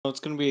It's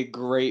gonna be a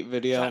great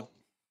video.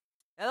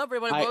 Hello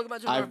everybody, welcome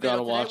back to another I've gotta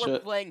video. watch Today we're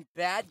it. playing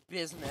Bad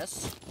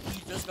Business. We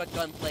just got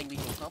done playing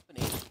Legal Company.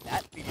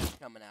 That video's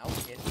coming out,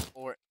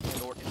 or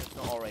if it's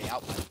not already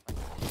out by the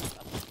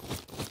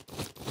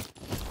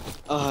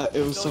time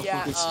It was so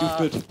fucking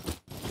stupid.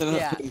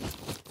 Yeah.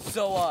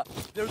 So,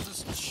 there's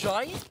this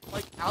giant,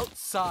 like,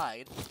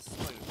 outside.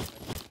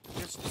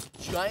 There's this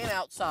giant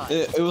outside.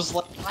 It was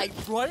like... I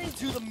run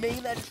into the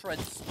main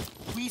entrance.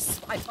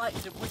 I thought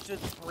which the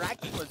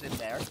bracket was in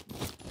there.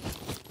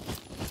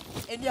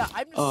 And yeah,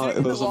 I'm just sitting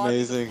in the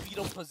lobby in the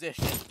fetal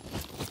position.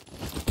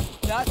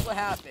 That's what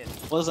happened.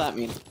 What does that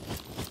mean?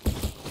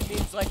 It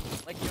means like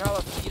you know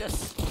a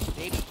fetus,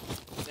 baby.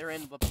 They're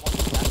in the one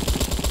that.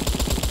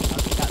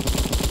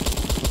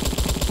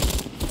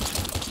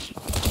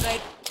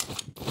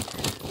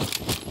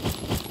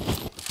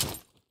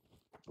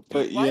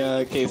 But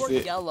yeah, Casey,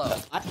 yellow.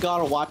 I've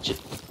gotta watch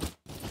it.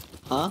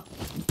 Huh?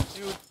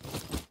 Dude,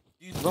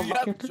 do you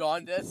have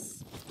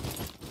jaundice?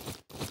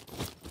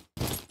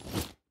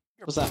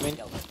 What's that mean?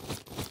 Yellow.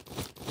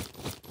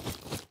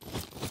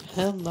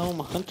 Hell no, I'm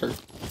a hunter. You're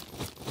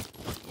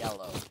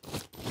yellow.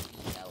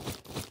 Yellow.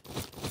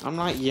 I'm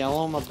not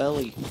yellow, I'm a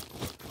belly.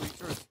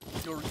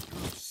 Your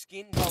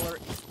skin color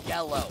is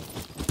yellow.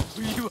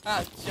 You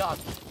have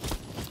jaundice.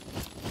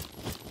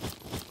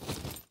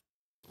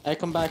 Hey,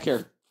 come back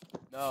here.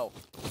 No.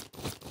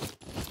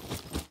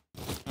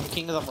 I'm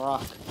king of the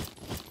rock.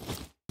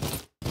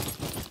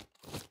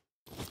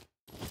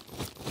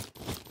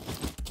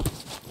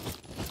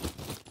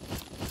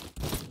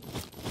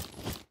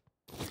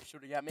 You're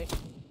shooting at me?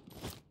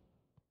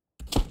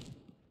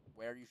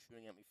 Where are you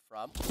shooting at me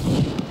from?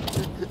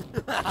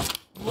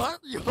 What?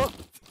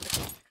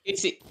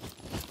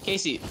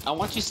 Casey, I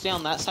want you to stay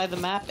on that side of the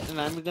map, and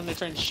I'm gonna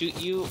try and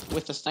shoot you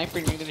with a sniper,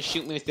 and you're gonna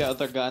shoot me with the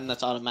other gun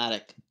that's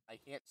automatic. I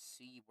can't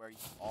see where you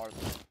are,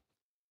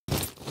 though.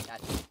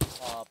 That's the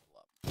problem.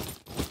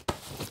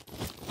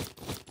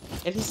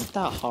 It isn't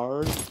that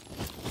hard.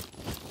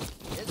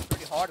 It is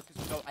pretty hard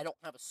because I don't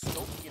have a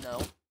scope, you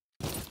know.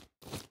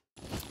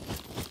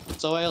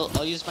 So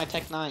I'll use my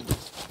Tech 9.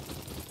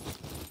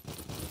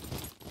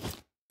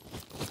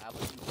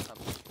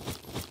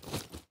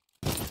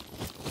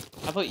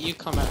 How about you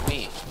come at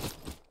me?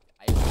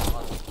 I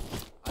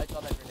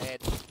saw that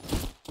grenade.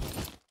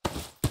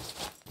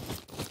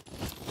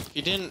 If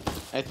you didn't,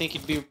 I think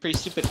you'd be pretty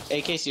stupid.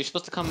 Hey, Casey, you're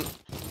supposed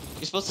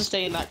to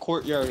stay in that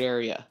courtyard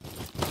area.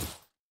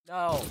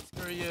 No,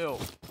 screw you.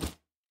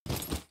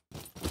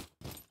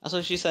 That's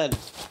what she said.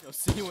 I'll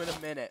see you in a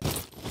minute.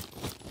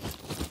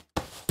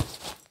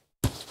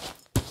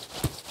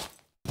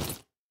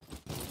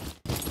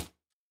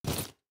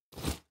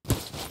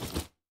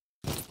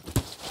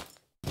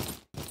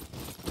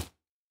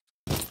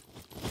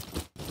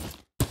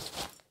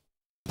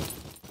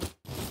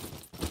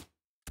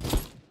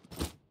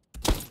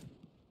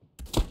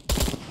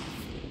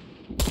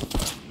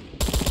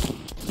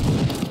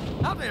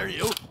 How dare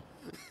you?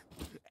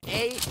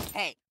 Hey.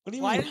 What do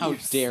you mean, how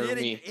dare me? Why are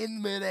you sitting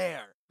in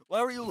midair?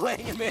 Why were you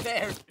laying in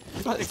midair?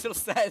 It makes no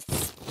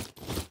sense.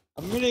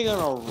 I'm laying on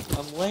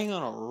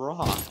a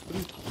rock. What are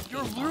you talking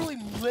You're about? literally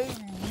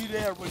laying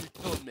midair when you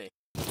killed me.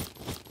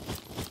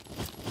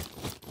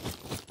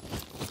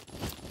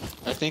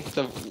 I think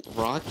the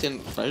rock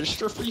didn't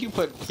register for you,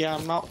 but yeah,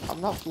 I'm not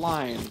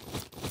flying.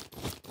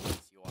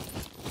 Yes, you are.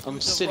 I'm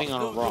sitting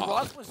on a rock. The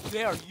rock was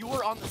there. You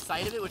were on the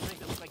side of it, which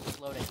makes it look like you're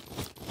floating.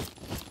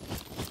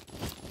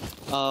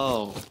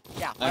 Oh.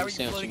 Yeah, why were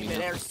you floating in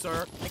midair,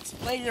 sir?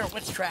 Explain your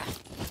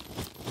witchcraft.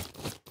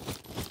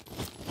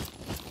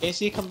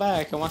 Casey, come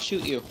back. I want to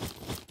shoot you.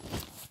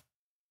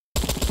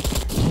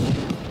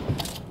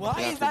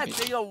 Why is that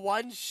thing a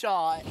one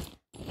shot?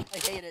 I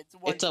hate it.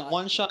 It's a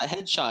one-shot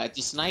headshot. It's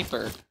a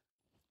sniper.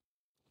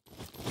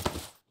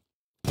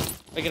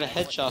 If I get a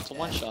headshot, it's a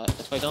one-shot.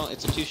 If I don't,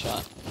 it's a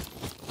two-shot.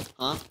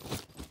 Huh?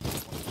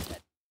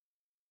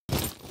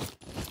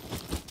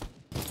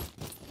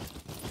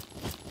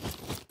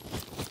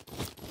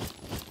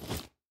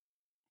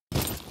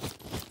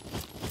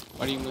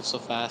 Why do you move so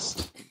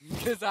fast?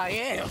 Because I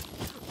am.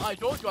 I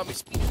told you I'm a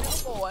speedy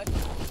little boy.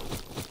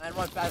 I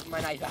run fast with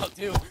my knife out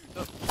too.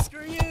 So,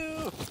 screw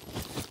you.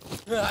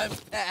 I'm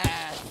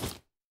fast.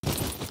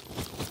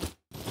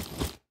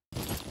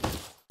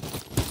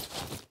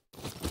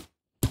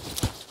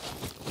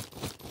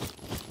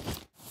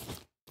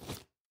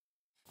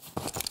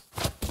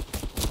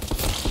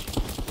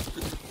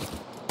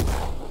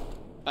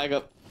 Back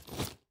up.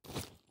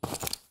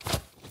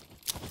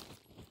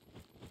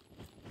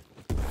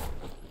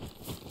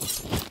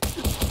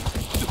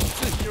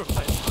 You're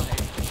my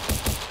knife.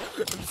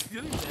 I'm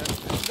sitting there,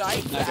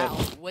 knife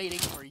out, waiting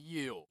for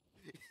you.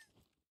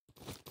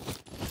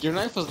 Your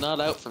knife was not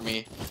out for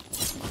me.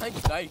 My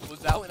knife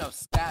was out and I was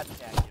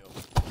stabbing at you.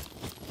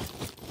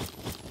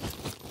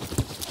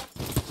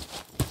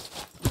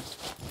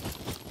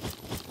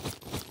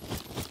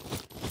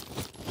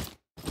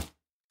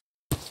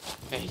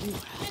 Hey, you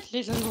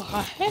had little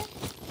head.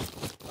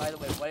 By the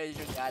way, what is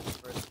your dad's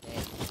first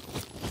name?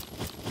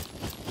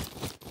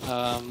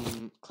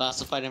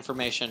 Classified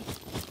information.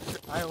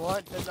 I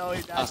want to know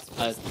your dad's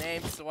first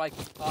name so I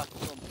can talk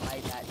to him by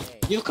that name.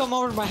 You've come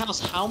over to my house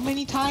how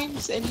many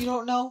times and you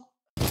don't know?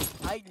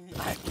 I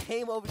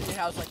came over to your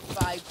house like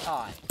 5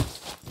 times.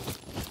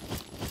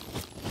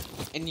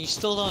 And you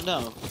still don't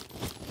know.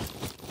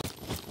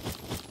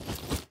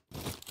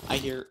 I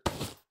hear...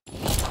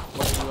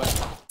 Where are you at?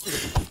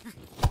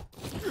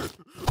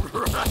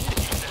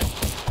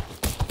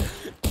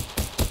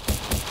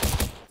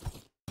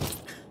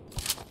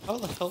 How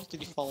the hell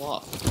did you fall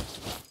off?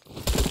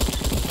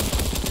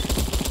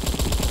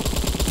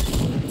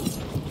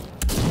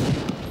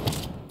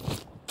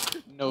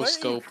 No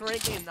scope. Why are you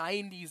cranking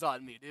 90s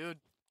on me, dude?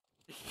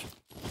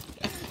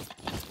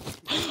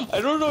 I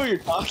don't know what you're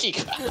talking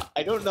about.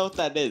 I don't know what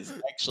that is,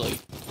 actually.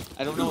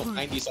 I don't know what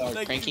 90s are.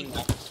 Like, Cranking dude,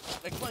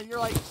 like when you're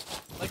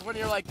when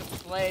you're like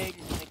playing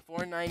like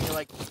Fortnite, you're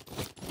like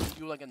you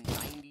do like a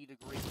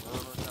 90-degree burn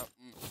or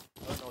something.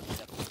 I don't know what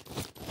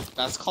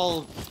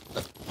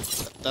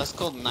that's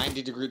called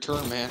 90-degree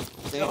turn, man.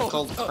 They no,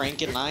 called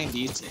cranking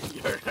 90s.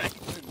 You're right,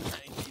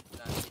 90s,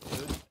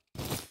 dude.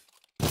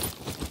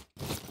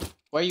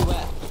 Where you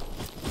at?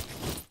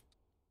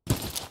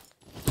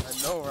 I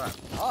know where I'm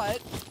not.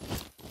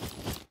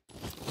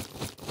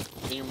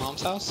 In your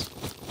mom's house?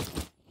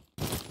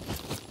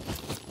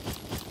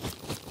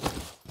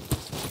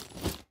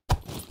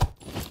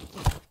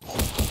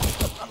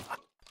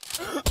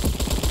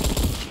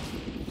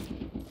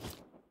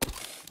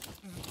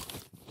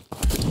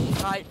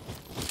 Bye.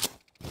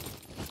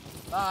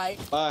 Bye.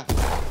 Bye.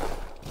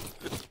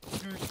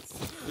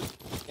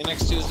 See you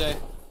next Tuesday.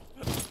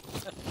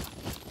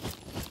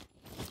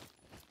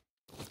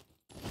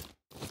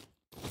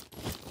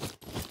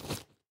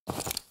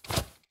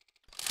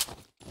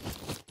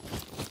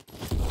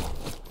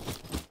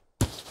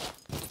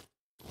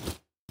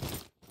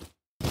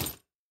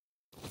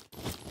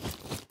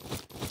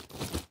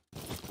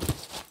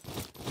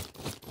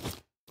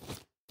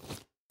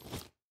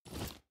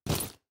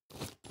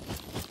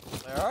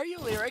 Where are you,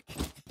 Lyric?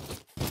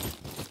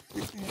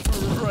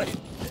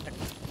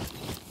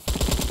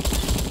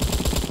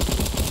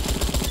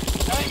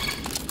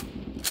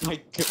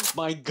 Right there.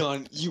 My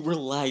gun, you were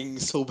lagging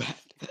so bad.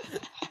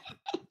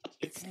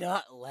 It's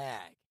not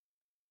lag.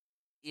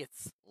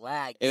 It's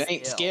lag. It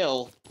ain't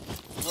skill.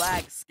 It's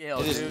lag skill.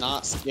 It dude. is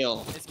not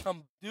skill. It's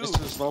dude.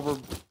 Mr. Rubber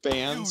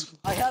Bands. Dude,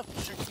 I have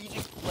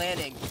strategic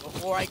planning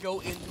before I go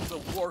into the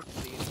war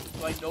scene,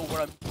 so I know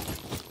what I'm doing.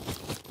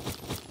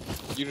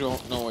 You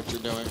don't know what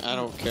you're doing. I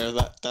don't care.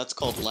 That's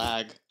called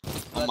lag.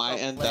 On my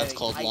end, that's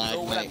called lag, I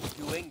know what mate. I'm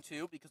doing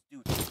too, because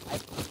dude, I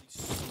literally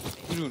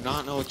sit there. You do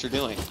not know what you're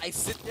doing. I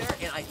sit there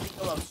and I think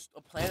of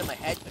a plan in my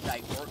head to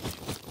divert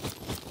you.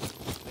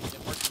 Like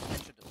divert the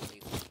attention to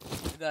space.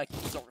 And then I can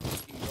start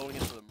going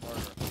into the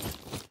murder.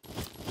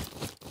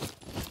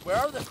 Where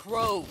are the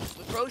crows?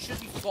 The crows should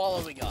be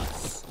following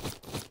us.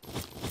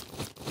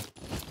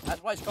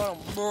 That's why it's called a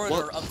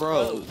murder of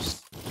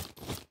crows.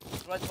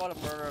 That's why it's called a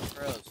murder of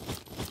crows.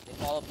 They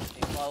followed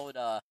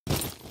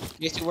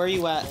Casey, where are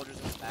you at? soldiers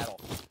in the battle.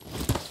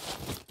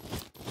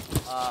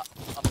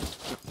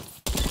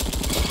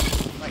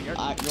 Right here.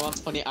 You know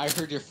what's funny? I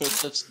heard your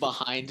footsteps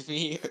behind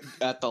me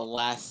at the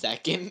last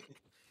second.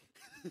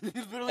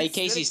 Hey,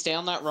 Casey, stay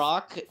on that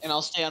rock, and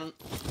I'll stay on...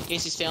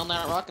 Casey, stay on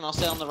that rock, and I'll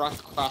stay on the rock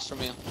across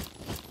from you.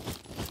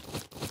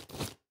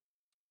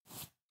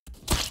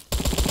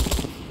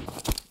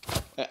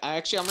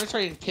 Actually, I'm gonna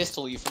try and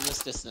pistol you from this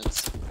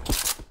distance.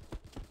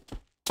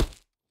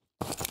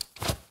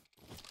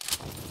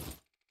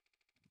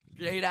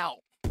 Get out.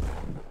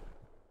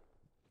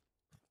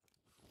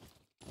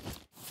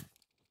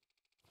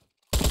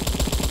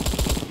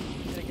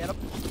 Did I get him?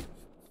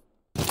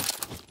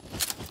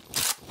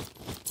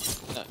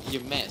 No,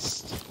 you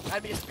missed. I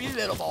mean, speed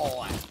little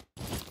boy.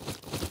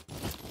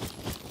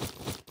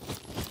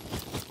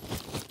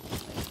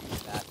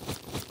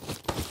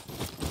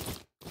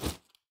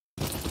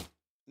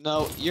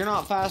 No, you're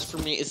not fast for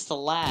me, it's the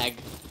lag.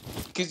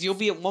 Because you'll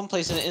be at one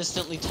place and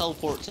instantly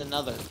teleport to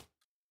another.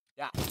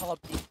 Yeah, I call it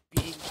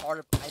being part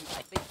of... I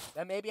think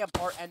that maybe I'm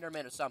part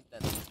Enderman or something.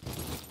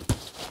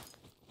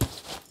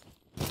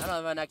 I don't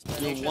have an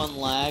explanation. You're one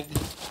lag.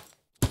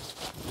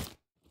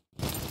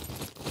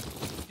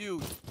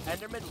 Dude,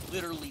 Endermen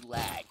literally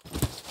lag.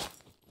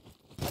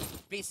 That's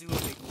basically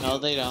what they do. No,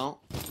 they don't.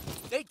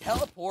 They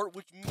teleport,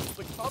 which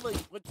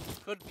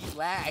could be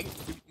lag.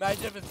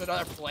 Imagine if it's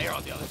another player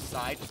on the other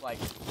side, it's like,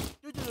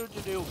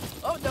 do.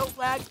 Oh no,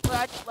 lag.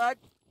 That's funnier.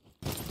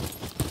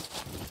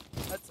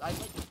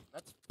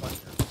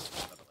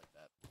 Better like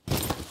that.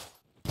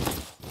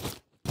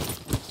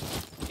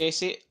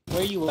 Casey,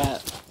 where you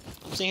at?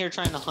 I'm sitting here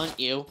trying to hunt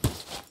you.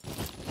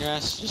 Your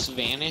ass just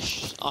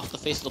vanished off the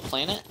face of the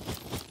planet?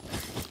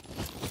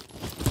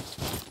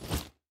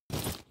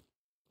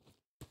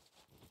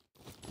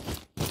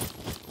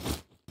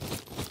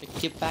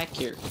 Get back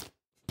here.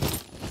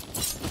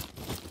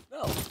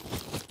 No.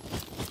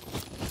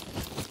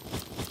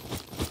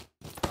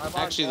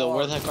 Actually, though,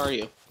 where the heck are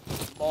you?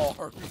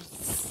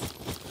 Mars.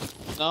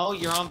 No,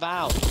 you're on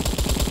Val.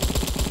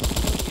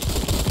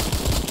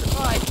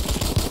 Goodbye.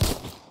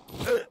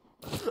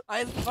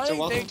 Funny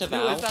thing too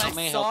is that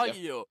I saw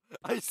you.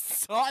 I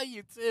saw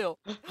you too.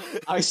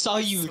 I saw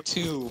you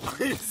too.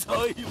 I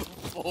saw you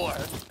before.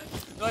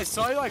 No, I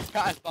saw you like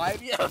pass by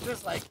me. I was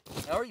just like,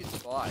 how are you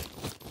spying?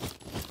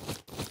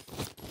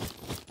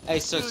 Hey,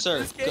 so, Dude, sir,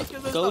 this game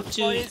go the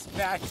to. funniest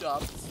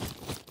matchups.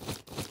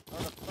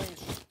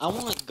 I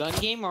want a gun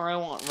game or I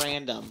want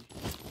random.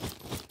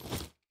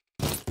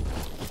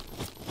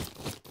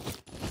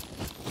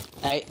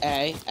 Oi.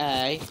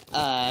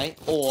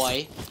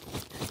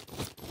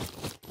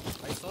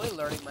 I'm slowly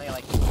learning my,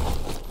 like,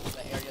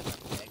 the areas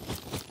I'm big.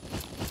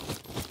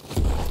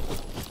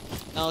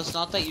 No, it's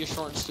not that you're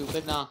short and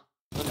stupid, nah.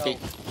 Okay. No.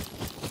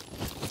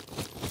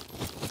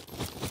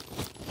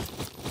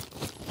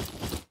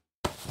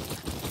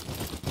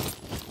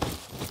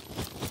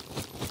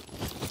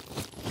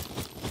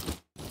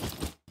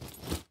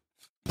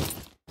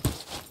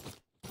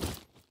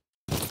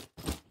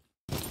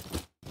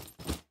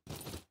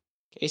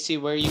 Casey,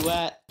 where are you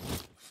at?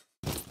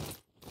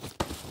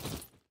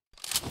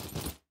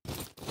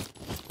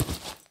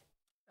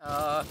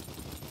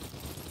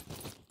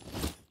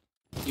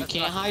 You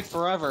can't hide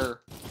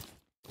forever.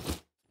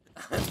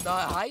 I'm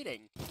not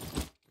hiding.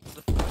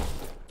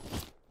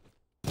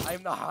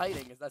 I'm not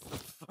hiding, that's the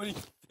funny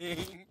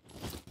thing.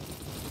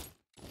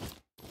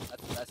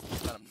 That's the best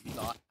thing, that I'm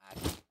not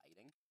actually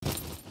hiding.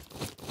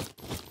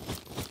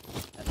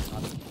 That's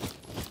not the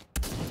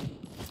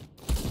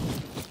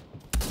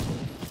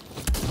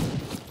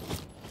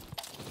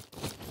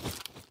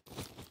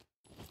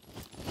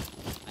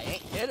I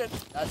ain't hidden.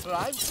 That's what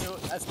I'm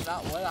doing. That's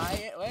not what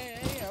I am.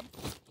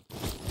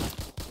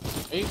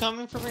 Are you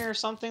coming for me or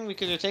something?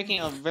 Because you're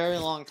taking a very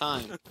long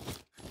time.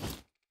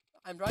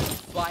 I'm trying to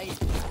find you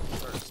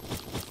first.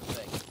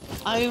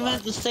 I'm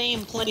at the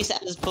same place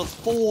as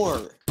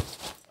before.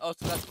 Oh,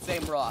 so that's the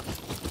same rock.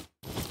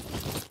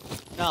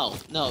 No,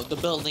 the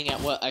building at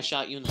what I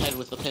shot you in the head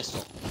with a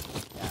pistol.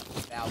 Yeah,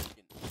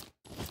 Falcon.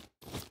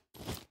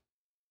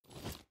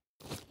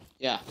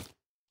 Yeah.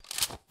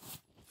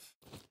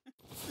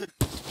 This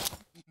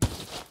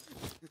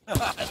is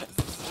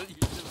what you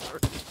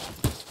deserve.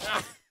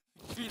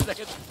 3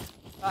 seconds.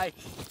 Hi.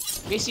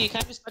 Casey, you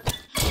kind of stuck.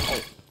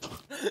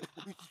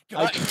 Oh.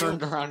 I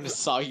turned around and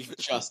saw you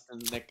just in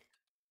the nick.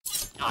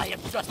 I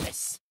am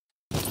justice.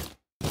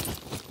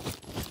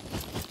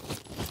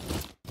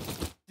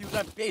 Dude,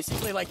 I'm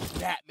basically like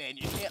Batman.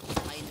 You can't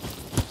find me.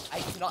 I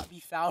cannot be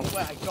found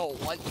when I don't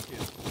want to.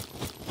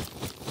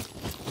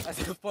 That's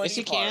the funny part. Yes,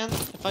 you can.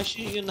 If I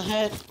shoot you in the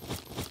head.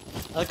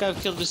 Like I've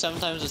killed you 7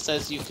 times, it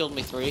says you killed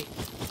me 3.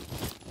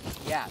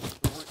 Yeah,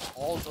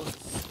 all those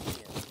skins.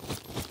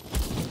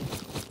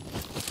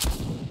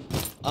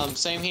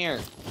 Same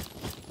here.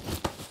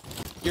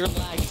 Your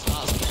lag is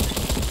not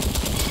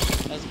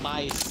as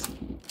mice.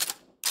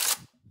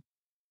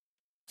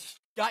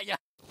 Got ya.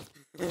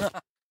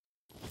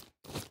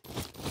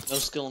 No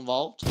skill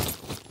involved.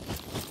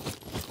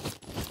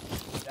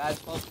 That's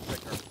close to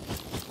trigger.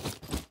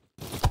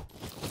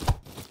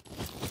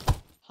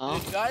 Huh?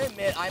 Dude, you gotta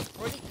admit, I'm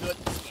pretty good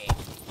at this game.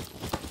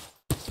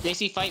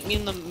 Casey, fight me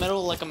in the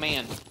middle like a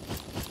man.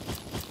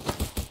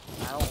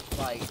 I don't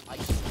fight, I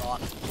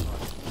stalk in front.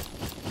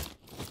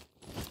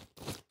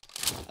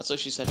 That's what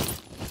she said.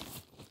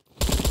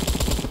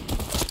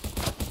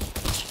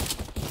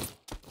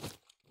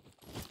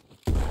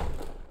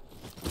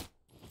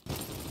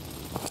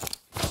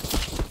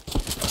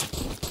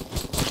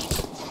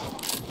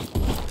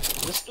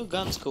 This new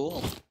gun's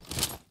cool.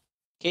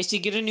 Casey,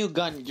 get a new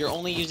gun. You're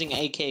only using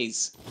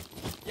AKs.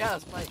 Yeah,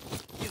 it's my...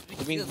 You're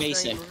being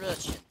basic.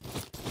 Russian.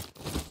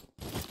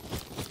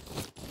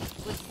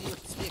 What do you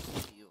expect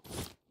of you?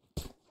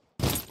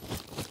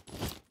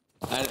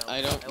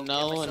 I don't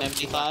know, an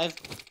MD5?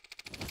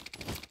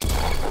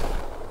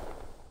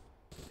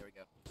 There we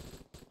go.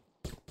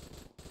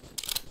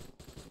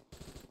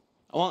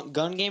 I want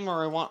gun game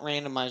or I want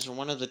randomizer,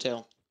 one of the two.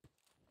 I'm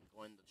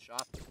going to the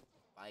shop,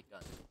 buy a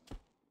gun.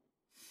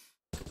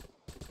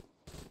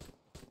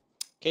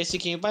 Casey,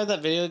 can you buy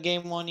that video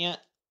game one yet?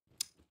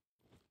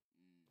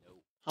 No.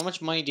 How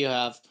much money do you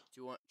have?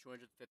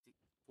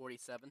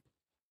 247.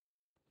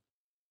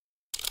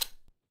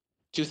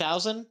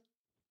 2,000?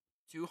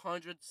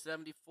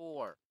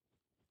 274.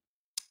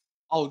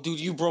 Oh, dude,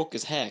 you broke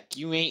as heck.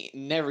 You ain't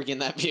never getting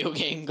that video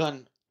game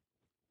gun.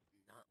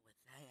 Not with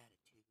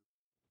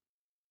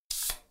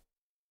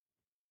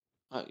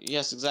that attitude.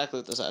 Yes, exactly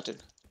with this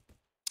attitude.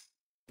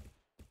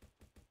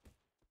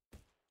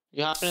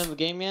 You hopping in the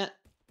game yet?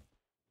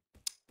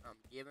 I'm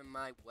giving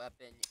my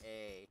weapon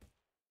a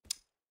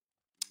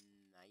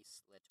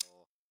nice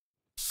little.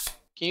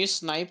 Can you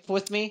snipe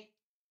with me?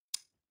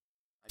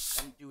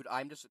 Dude,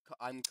 I'm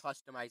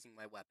customizing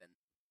my weapon.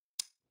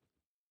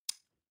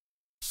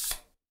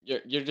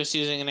 You're just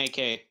using an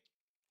AK.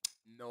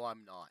 No,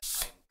 I'm not.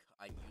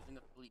 I'm using a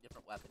completely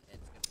different weapon,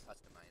 and it's gonna be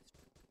customized.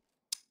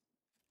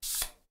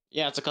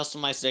 Yeah, it's a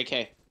customized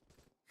AK.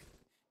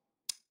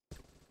 But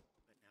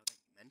now that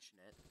you mention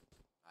it,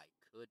 I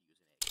could use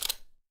an AK.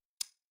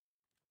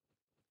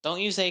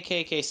 Don't use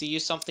AK, Casey.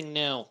 Use something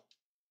new.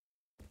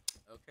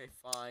 Okay,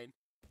 fine.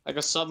 Like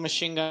a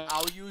submachine gun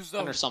I'll use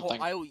the or something.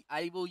 I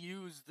will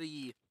use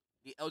the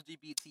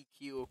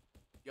LGBTQ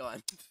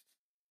gun.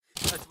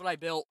 That's what I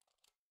built.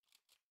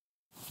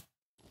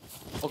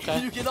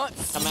 Okay. You cannot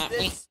see come at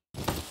this.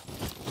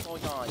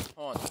 Hold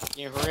on. Can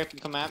you hurry up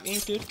and come at me,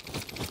 dude?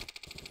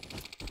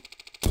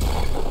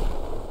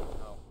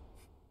 No.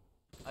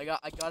 I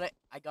gotta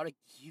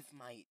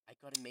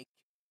make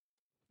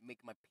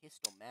my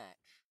pistol match.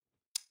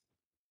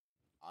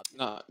 Obviously.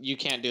 No, you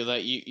can't do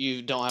that.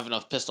 You don't have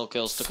enough pistol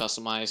kills to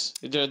customize.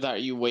 Either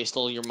that you waste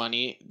all your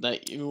money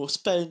that you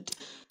spent,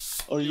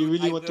 or Dude, you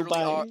really want to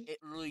buy. It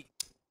really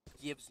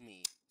gives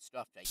me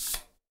stuff that I need.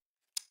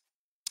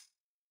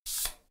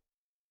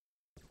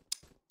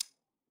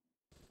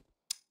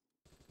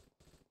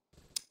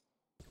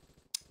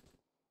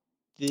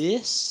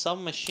 This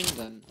submachine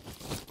gun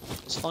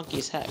is funky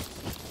as heck.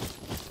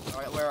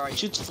 Alright, where are you? It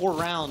shoots 4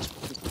 rounds.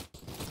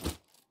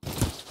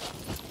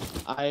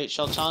 I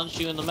shall challenge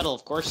you in the middle,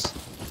 of course.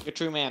 Like a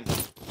true man.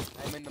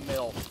 I'm in the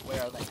middle.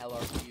 Where the hell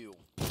are you?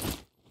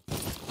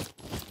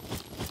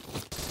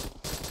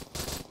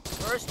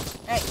 First,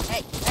 hey!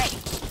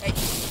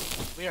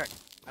 Weird.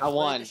 I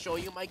won. To show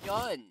you my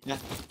gun. Yeah.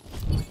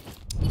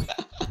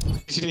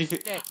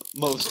 Okay.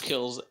 Most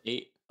kills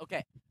 8.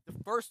 Okay. The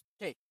first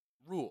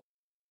rule.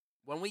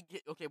 When we're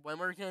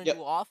gonna Yep.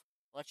 do off,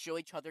 let's show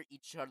each other's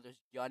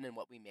gun and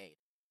what we made.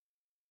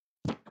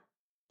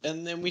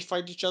 And then we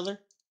fight each other.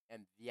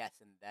 And yes,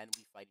 and then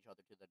we fight each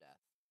other to the death.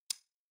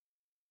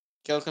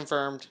 Kill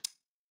confirmed.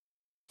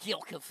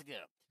 Kill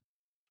confirmed.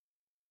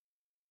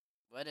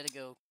 Where did it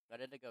go?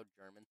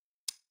 German?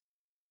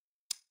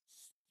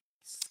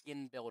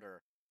 Skin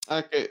builder.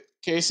 Okay,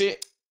 Casey.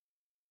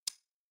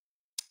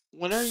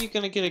 When are you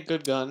gonna get a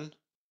good gun?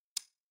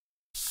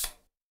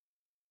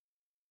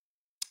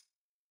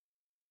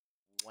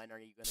 When are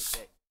you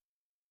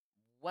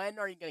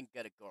gonna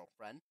get a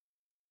girlfriend?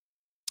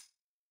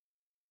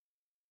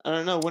 I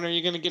don't know. When are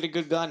you gonna get a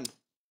good gun?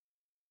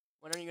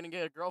 When are you gonna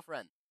get a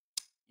girlfriend?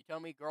 You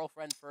tell me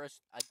girlfriend first,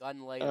 a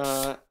gun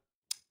later.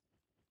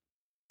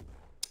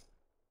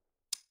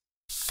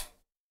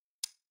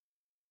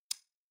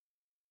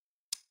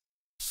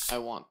 I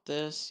want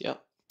this.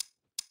 Yep.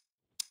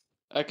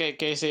 Okay,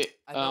 Casey.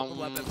 About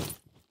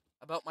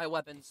my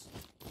weapons.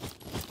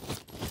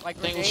 My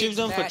Think we grenades should have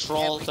done match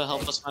patrol everything. to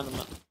help us find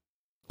them.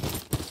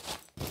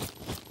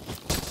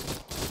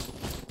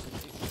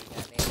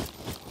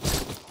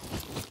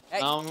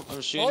 Hey,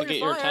 I'm shooting to get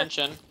your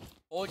attention.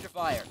 Hold your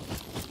fire.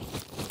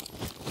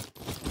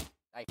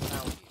 I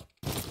found you.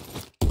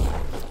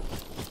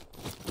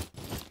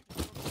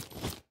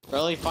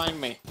 Really, find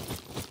me.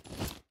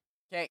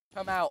 Okay,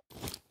 come out.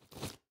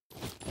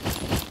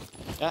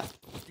 Yeah.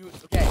 Dude,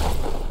 okay.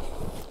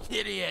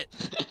 Idiot.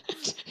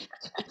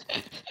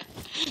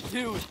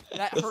 Dude,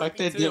 that the hurt fact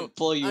me that too. I didn't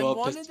pull you I up.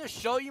 wanted to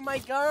show you my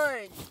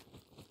gun.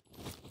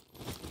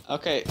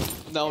 Okay,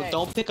 no, Okay.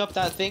 don't pick up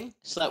that thing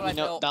so that we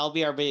know that'll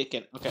be our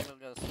bacon. Okay.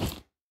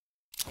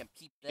 And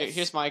peep this.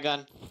 Here's my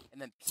gun. And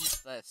then peep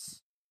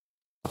this.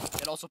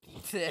 And also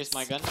peep this. Here's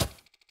my gun.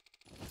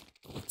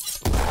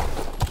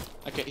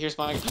 Okay, here's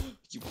my.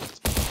 You.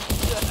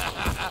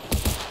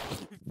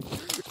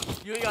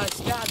 You got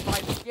stabbed by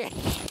the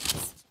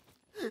gates.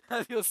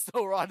 I feel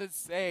so wrong to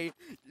say.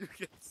 You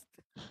got stabbed.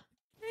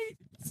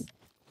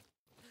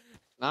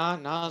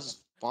 Nah, it's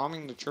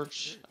bombing the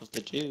church of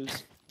the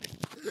Jews.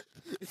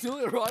 It's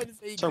really wrong to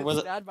say you Sorry, get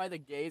stabbed by the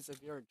gays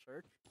if you're in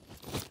church.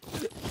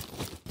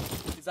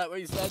 Is that what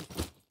you said?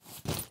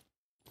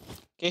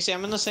 Casey,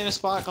 I'm in the same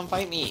spot. Come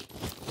fight me.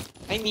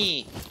 Fight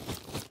me.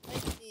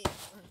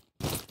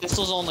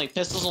 Pistols only.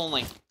 Pistols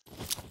only.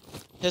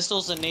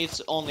 Pistols and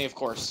nades only, of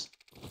course.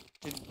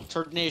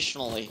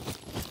 Traditionally.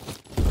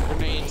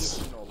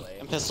 Grenades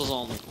and pistols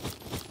only.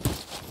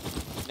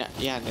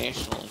 Yeah,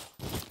 nationally.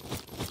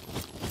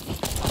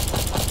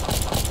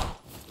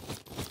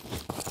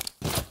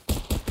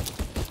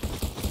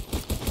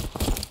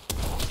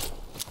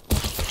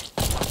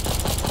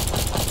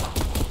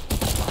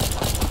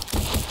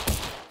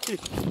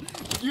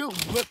 You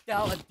whipped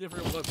out a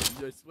different weapon,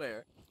 I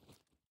swear.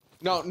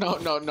 No, that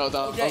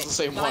was the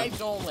same one.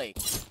 Knives only.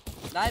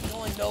 Knives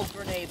only, no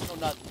grenades, no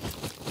nothing.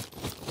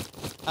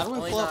 How do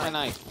we pull up my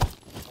knife?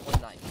 Only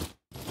knife.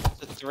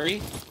 Is it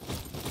 3?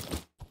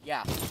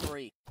 Yeah,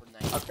 3 for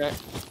knife. Okay.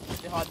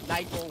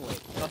 Knife only,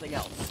 nothing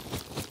else.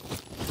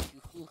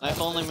 Knife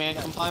only, man.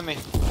 Come find me.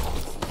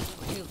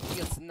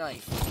 It's a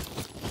knife.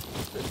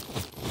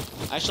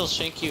 I shall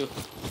shank you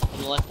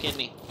in the left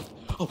kidney.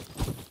 Oh.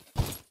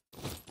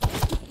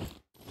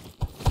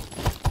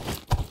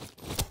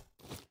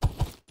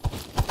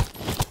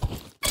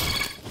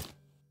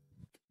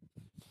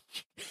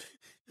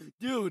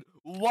 Dude,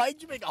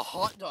 why'd you make a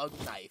hot dog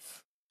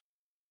knife?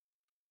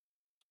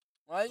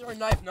 Why is your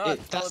knife not?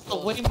 That's the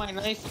way my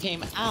knife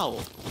came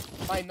out.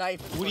 My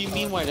knife. What do you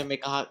mean? Why to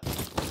make a hot?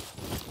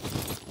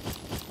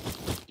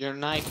 Your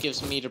knife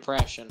gives me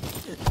depression.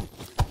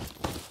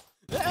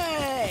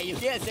 Hey, you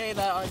can't say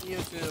that on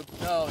YouTube.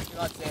 No, you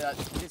cannot say that.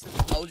 This is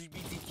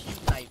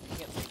LGBTQ knife. You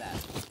can't say that.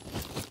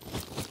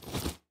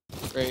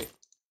 Great.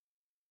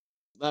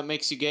 That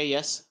makes you gay,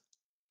 yes?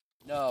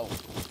 No.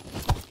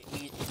 It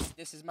means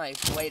this is my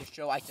way to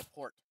show I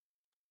support.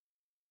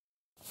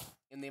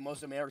 In the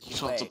most American You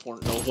don't way.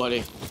 support nobody.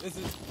 This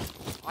is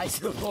I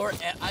support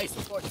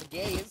the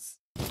gays.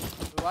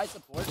 That's who I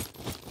support.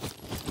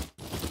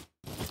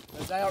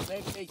 Because I don't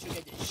think they should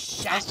get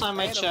shot. Last time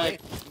I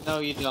checked, no,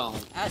 you don't.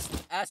 Ask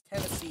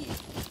Tennessee.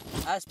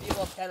 Ask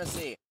people of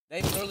Tennessee.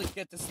 They literally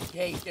get to see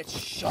gays get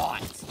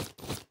shot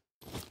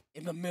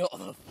in the middle of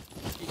the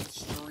fucking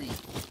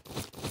street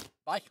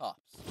by cops.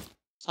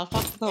 Stop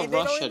talking about and they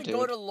Russia, don't even dude.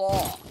 go to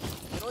law.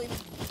 They don't even.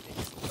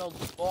 The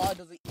law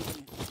doesn't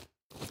even.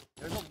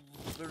 There's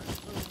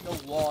literally no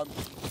law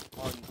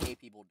on gay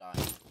people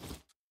dying.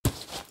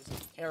 This is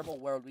a terrible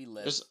world we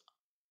live.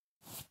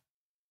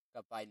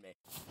 Come find me.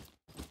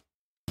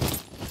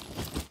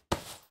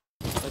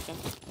 Okay.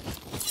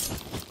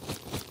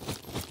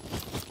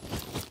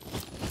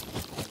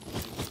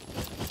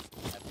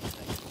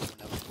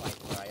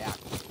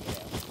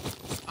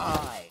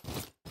 I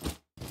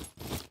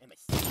am a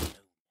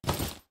saloon.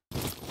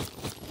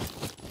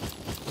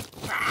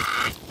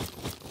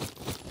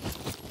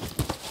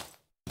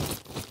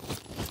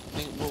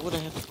 What would I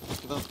have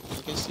to give up?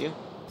 I guess you.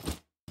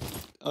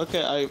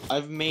 Okay,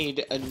 I've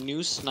made a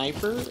new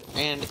sniper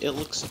and it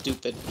looks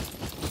stupid.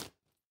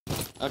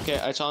 Okay,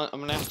 I'm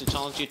gonna have to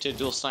challenge you to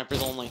dual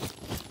snipers only.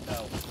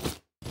 No.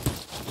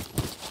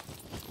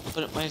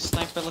 But my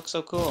sniper looks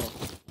so cool.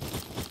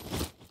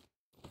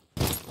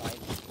 Fine.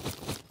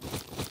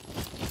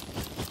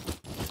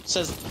 It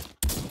says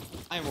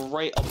I'm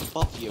right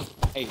above you.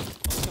 Hey,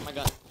 look at my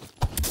gun.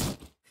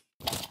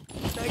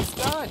 Nice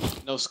gun!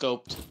 No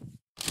scoped.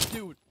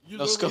 Dude, you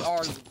No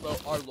literally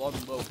scoped. are low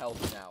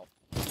health now.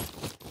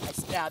 I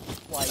stabbed you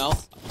twice. No,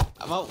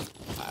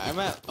 I'm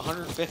at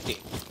 150. I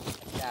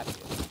stabbed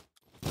you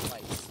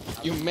twice.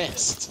 You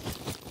missed.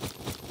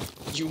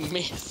 You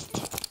missed.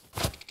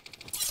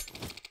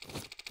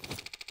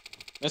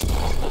 Missed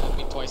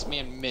me twice.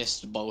 Man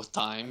missed both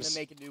I'm times.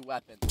 gonna make a new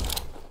weapon.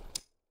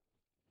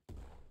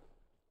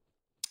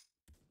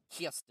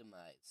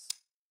 Customize.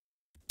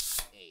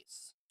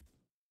 Ace.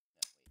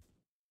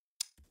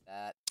 No,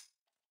 wait.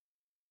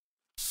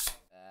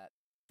 That.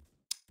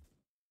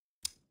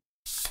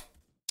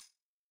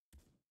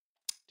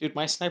 Dude,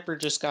 my sniper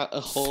just got a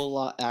whole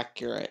lot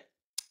accurate.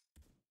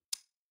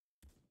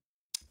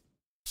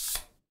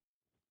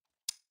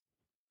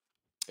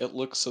 It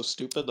looks so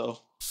stupid though.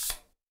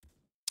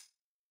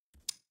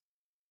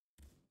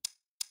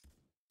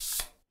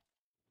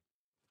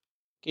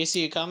 Casey,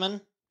 you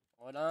coming?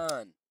 Hold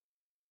on.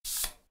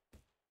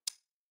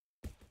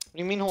 What do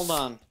you mean, hold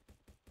on?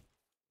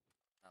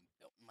 I'm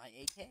building my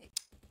AK.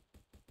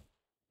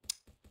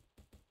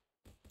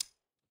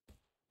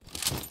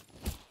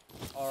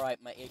 Alright,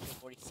 my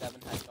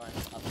AK-47 has gone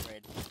an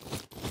upgrade.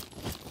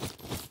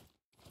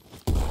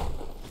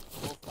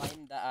 We'll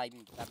find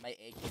that my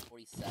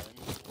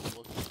AK-47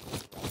 will look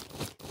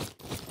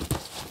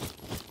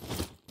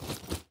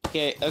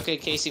Okay,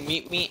 Casey,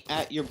 meet me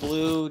at your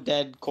blue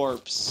dead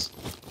corpse.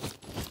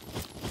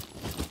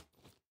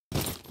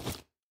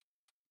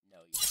 No,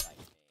 you fight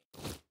me.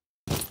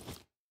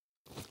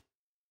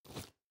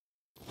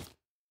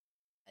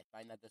 I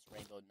find that this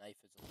rainbow knife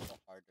is a little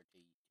harder to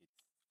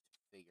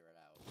figure it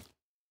out.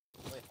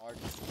 It's really hard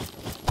to figure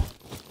out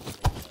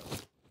rainbow.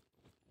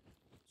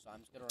 So I'm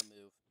just gonna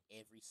remove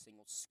every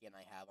single skin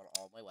I have on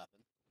all my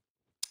weapons.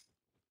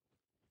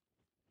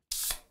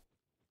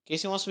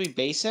 Casey wants to be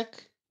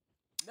basic?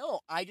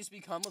 No, I just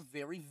become a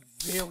very,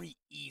 very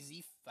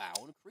easy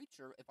found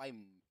creature if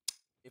I'm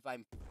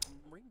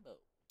rainbow.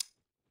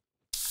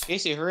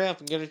 Casey, hurry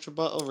up and get your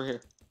butt over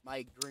here.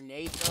 My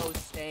grenade though is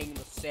staying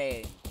the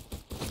same.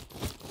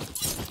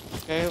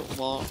 Okay,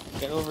 well,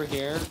 get over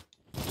here.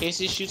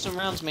 Casey, shoot some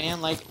rounds, man,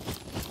 like...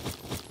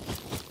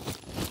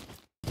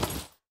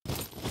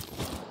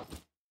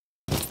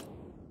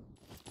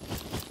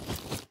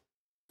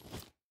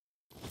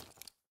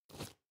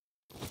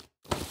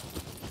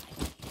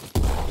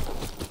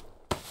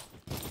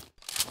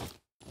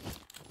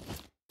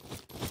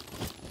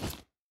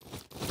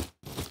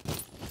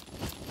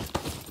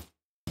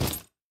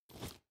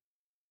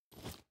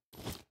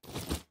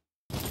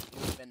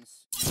 You've been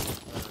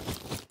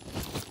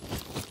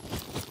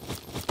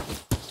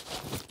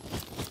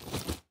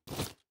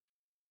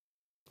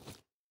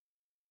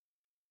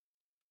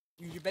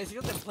Dude, you're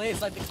basically the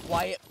place like the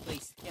quiet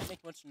place. You can't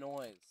make much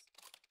noise.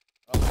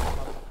 Oh,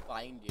 I'll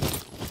find you.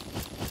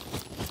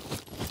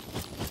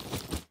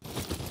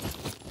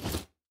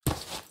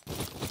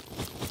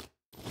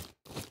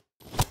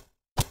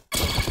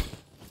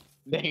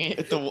 Dang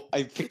it,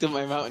 I picked up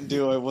my Mountain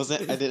Dew, I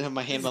didn't have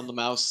my hand on the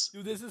mouse.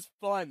 Dude, this is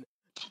fun.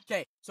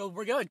 Okay, so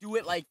we're gonna do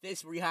it like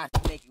this where you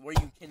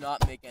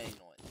cannot make any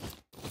noise.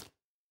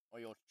 Or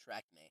you'll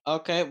track me.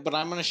 Okay, but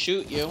I'm gonna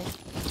shoot you.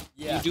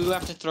 Yeah. You do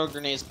have to throw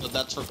grenades, but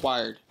that's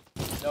required.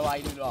 No,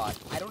 I do not.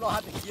 I don't know how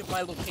to give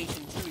my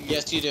location to you.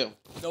 Yes, you do.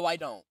 No, I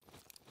don't.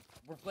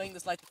 We're playing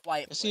this like the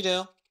quiet Yes, place. you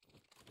do.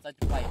 It's like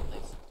the quiet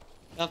place.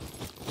 Yep.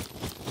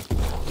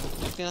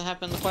 Anything that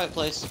happened in the quiet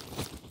place.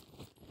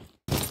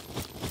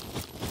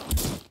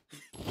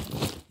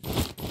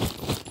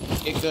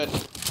 Get good.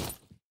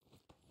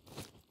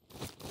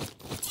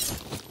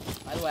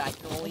 By the way, I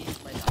can only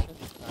use my knife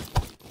because I'm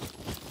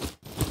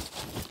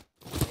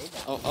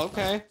Oh,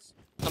 okay.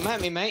 Come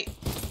at me, mate.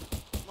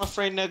 I'm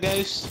afraid no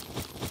ghosts.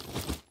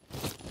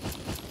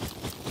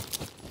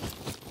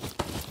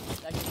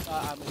 Second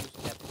thought, I'm gonna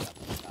use every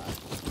weapon shot.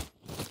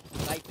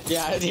 Knife is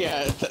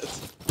Yeah.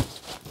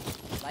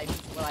 knife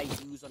is what I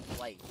use on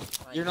play.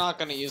 You're not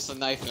gonna use the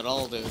knife at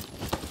all, dude.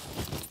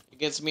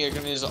 Against me, you're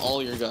gonna use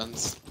all your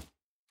guns.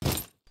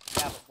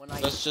 Yeah, but when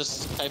That's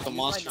just the type of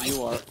monster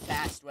you are.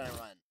 Fast when I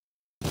run.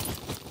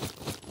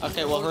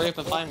 Okay, well, hurry up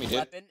and find me, dude.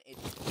 Weapon,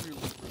 it's really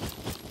brutal.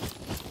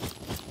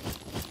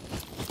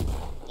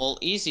 Well,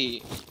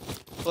 easy.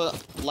 Put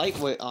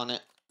lightweight on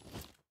it.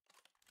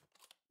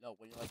 No,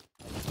 when you're like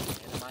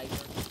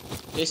randomizer.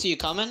 JC, you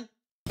coming?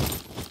 I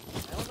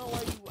don't know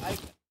why you.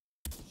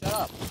 Shut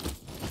up.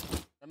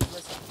 Let me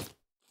listen.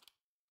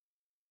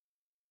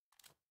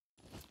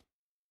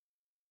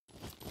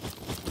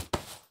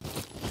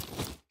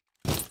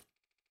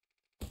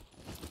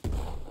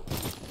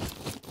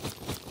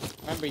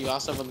 Remember, you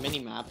also have a mini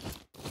map.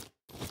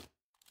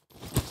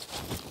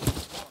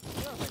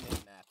 You're on my mini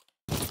map.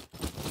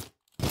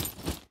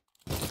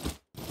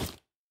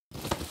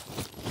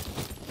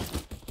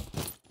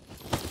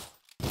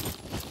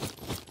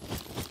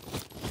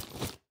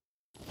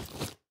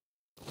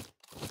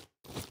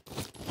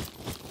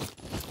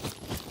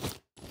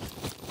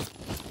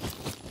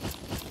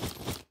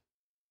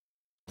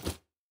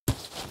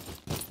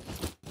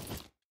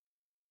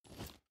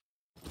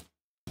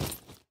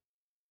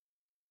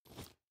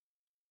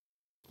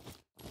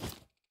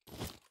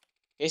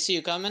 JC,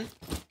 you coming?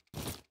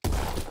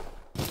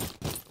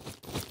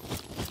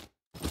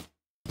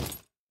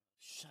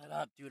 Shut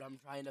up, dude. I'm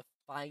trying to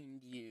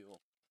find you.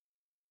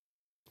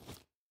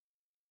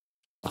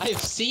 I've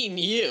seen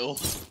you.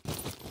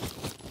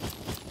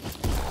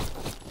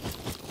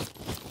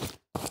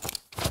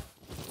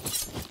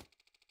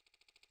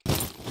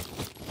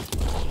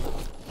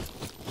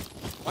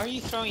 Why are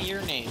you throwing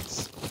your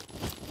nades?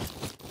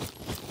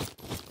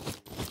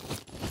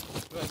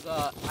 Because,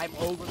 I'm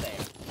over there.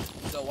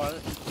 So why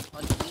don't you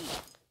hunt me?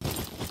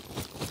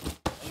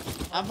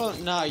 How about,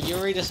 nah, you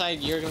already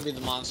decided you're gonna be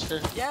the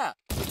monster. Yeah,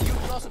 but you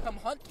can also come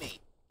hunt me.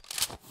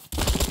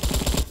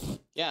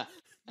 Yeah,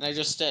 and I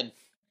just did.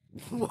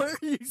 Why are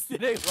you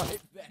sitting right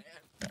there?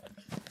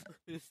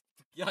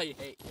 Yeah, I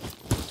hate you.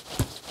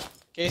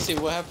 Casey,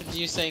 what happened to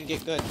you saying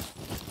get good?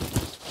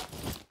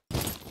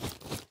 This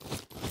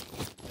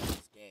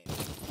game.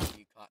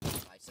 You caught me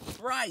by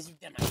surprise, you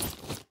dumbass.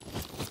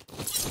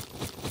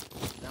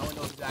 Now I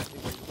know exactly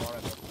where you are.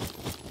 I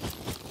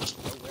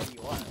know where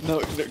you are. No,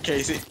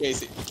 Casey.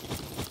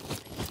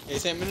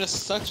 Casey, I'm in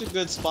such a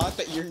good spot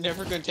that you're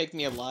never gonna take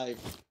me alive.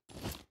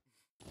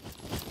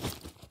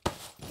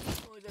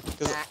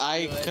 Because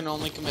I can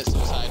only commit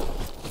suicide.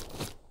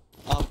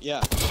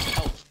 Yeah.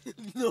 Help.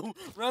 No,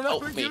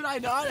 remember, dude, I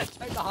know how to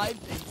try to hide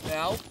things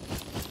now.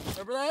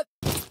 Remember that?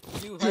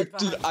 Dude,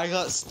 I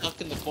got stuck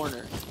in the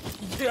corner.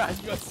 Yeah,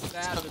 you got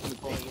stabbed in the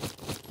face.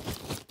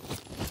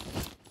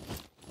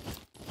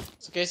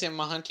 So Casey, I'm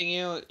hunting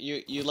you.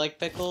 You like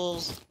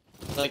pickles?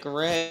 Like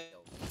red?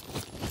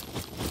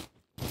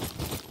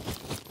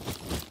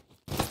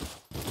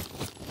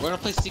 We're gonna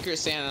play Secret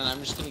Santa, and I'm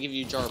just gonna give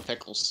you a jar of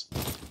pickles.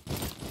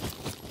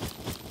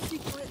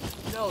 Secret?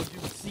 No,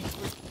 dude,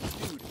 secret.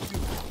 Dude.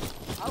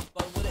 How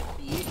fun would it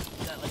be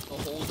that, like, the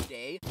whole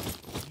day,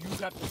 you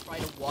have to try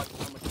to watch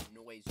how much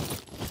noise you make?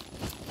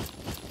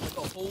 Like,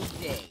 the whole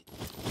day.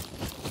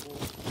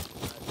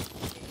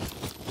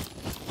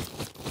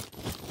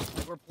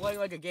 Like, we're playing,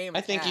 like, a game of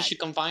I think you tag. should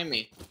come find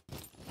me.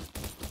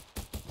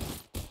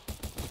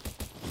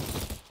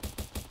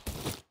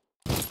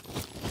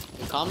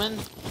 You coming?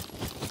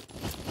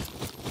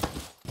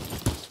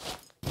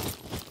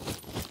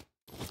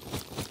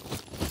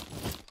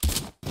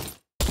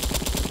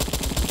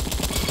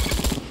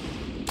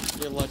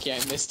 You're lucky I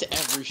missed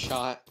every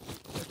shot.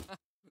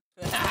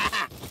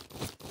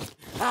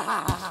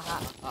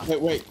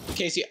 Wait,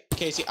 Casey,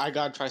 I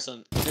gotta try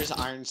something. There's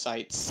iron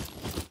sights.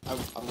 I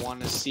want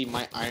to see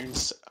my iron.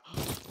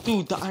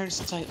 Dude, the iron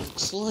sight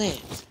looks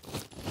lit.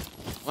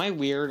 Am I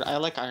weird? I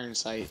like iron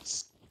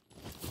sights.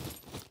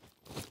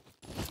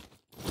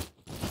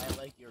 I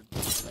like your.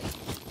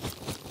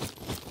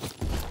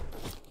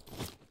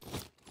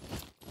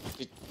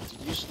 Did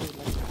you say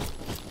like that?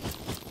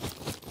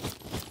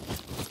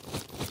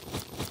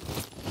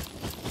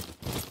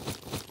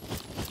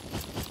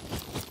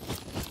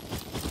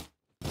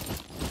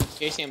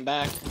 Casey, I'm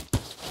back.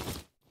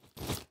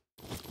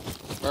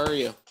 Where are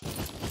you?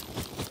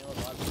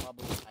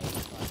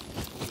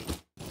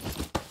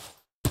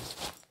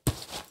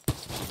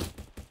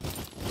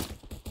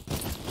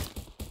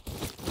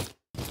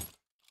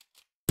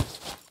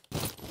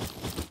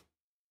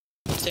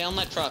 Stay on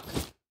that truck.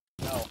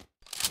 No.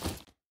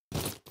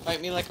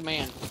 Fight me like a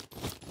man.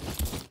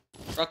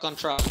 Truck on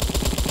truck.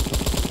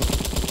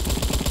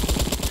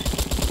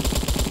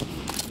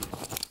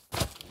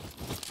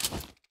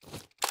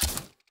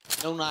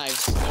 No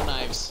knives. No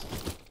knives.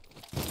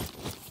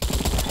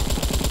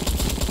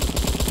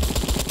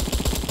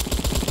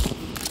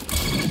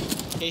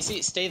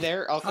 Casey, stay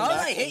there. I'll come How did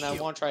back I hit and I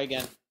you? want to try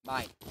again.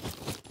 Mine.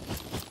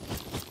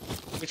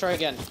 We try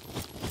again.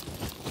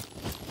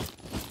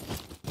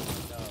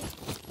 No.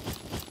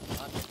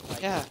 Not this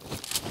fight. Yeah.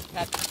 You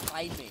have to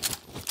find me.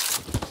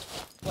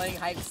 Playing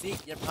hide and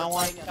seek. You're I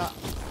want. not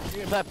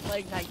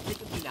playing hide and seek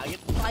with me now. You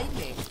have to find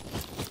me.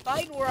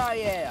 Find where I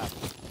am.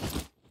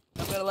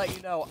 I'm gonna let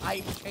you know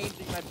I'm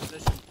changing my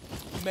position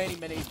many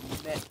minutes,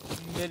 man.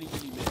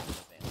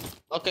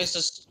 Okay,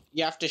 so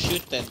you have to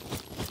shoot then.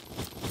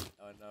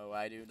 Oh no,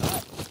 I do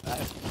not.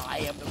 I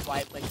am the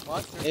quiet place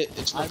monster.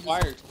 It's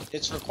required.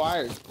 It's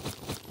required.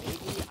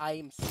 Maybe I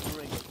am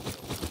screwing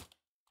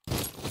with you.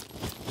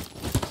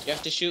 You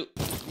have to shoot.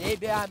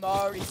 Maybe I'm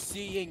already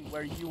seeing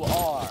where you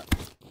are.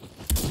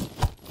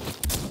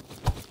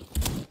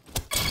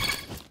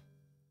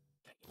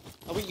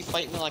 How about you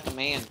fight me like a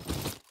man?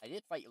 I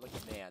did fight you like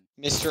a man.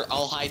 Mister,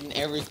 I'll hide in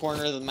every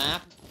corner of the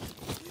map.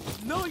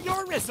 No,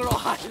 you're Mr. I'll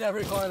hide in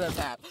every corner of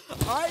the map.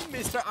 I'm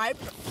Mr. I'm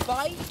gonna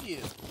find you.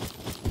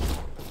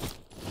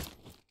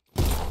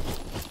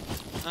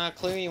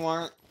 Clearly you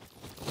aren't.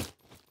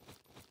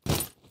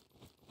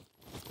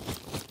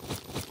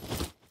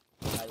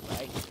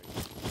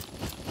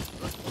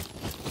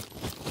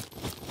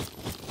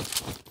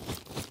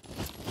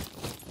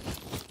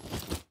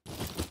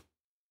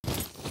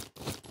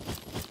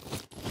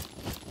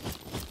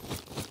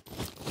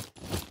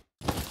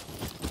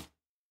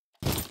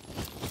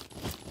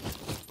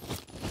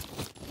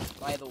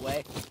 By the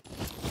way,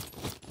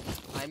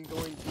 I'm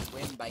going to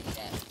win by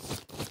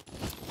deaths.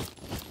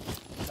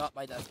 Not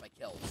by deaths, by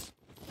kills.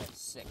 That's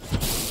 6.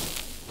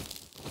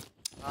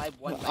 I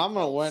won by I'm gonna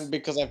kills. win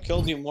because I've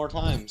killed you more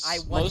times. I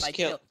won Most by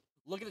kills.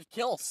 Look at the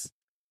kills.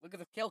 Look at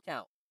the kill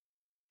count.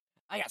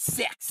 I got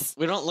 6.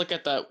 We don't look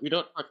at that. We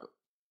don't. I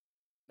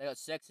got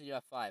 6 and you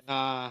have 5.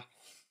 Nah.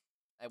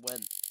 I win.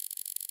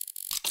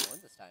 I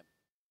win this time.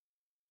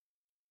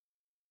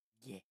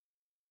 Yeah.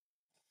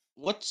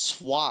 What's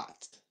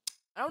SWAT?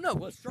 I don't know.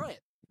 Let's try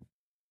it.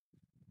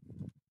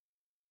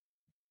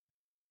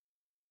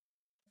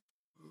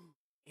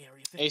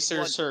 Area 51. Hey, sir.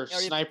 Area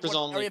Snipers 51,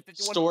 only. Area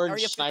 51, Storage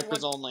Area 51,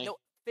 snipers only. No,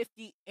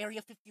 50.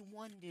 Area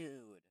 51,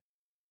 dude.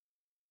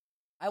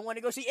 I want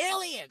to go see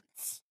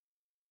aliens.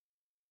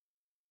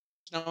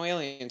 There's no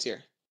aliens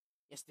here.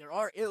 Yes, there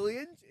are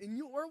aliens, and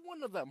you are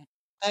one of them. What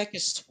the heck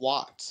is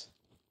SWAT?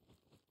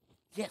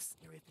 Yes,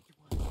 Area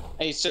 51.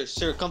 Hey,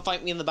 sir, come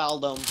fight me in the battle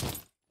dome.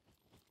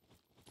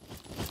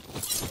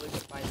 Please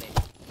come find me.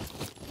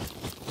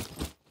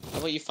 How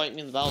about you fight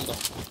me in the battle dome?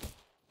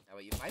 How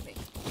about you find me?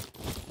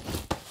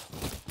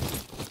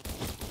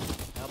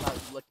 How about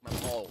you lick my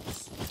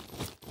balls?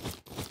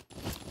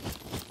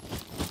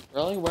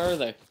 Really? Where are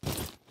they?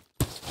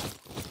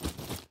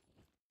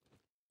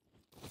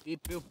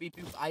 Beep boop, beep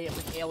boop. I am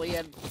an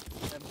alien.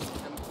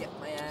 I'm getting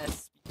my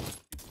ass. I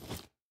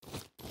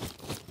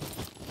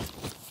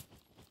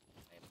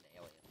am an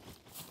alien.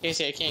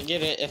 Casey, I can't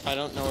get it if I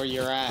don't know where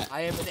you're at.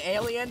 I am an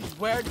alien.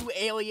 Where do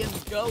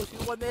aliens go to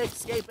when they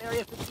escape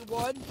Area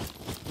 51?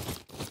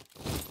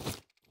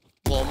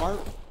 Walmart?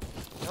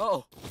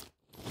 No.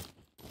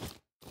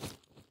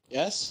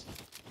 Yes?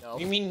 No. What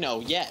do you mean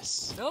no?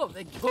 Yes. No,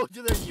 they go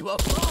to their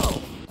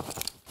UFO.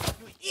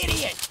 You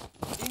idiot!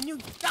 And you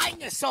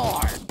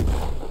dinosaur!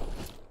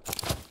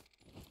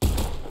 I'm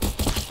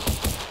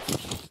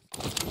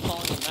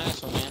calling you a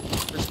dinosaur, man.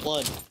 First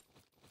blood.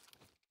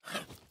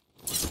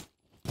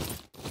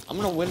 I'm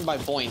gonna win by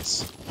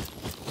points.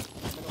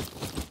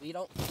 We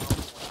don't count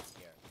points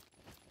here.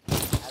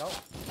 I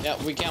don't. Yeah,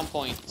 we count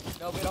points.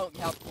 No, we don't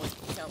count points.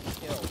 We count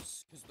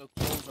kills. Because the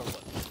kills are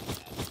what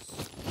matters.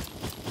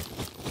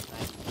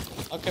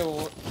 Okay,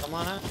 well, come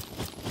on out.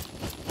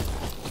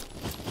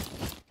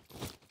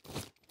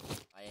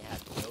 I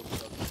have no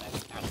kills that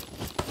counted.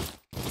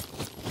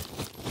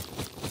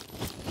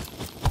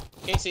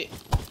 Casey,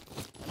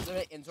 I'm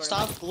gonna insert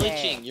stop my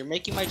glitching. tag. You're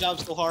making my job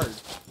so hard.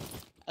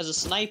 As a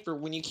sniper,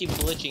 when you keep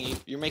glitching,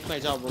 you're making my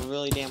job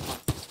really damn hard.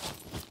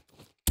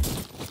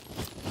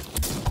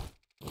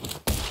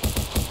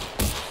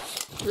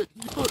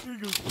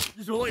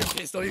 You hold your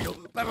pistol, you go.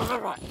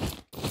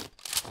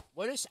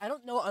 What is? I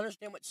don't know.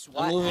 Understand what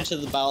SWAT. I'm moving to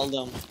the battle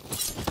dome.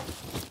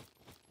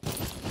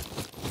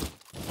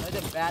 By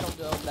the battle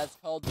dome, that's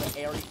called the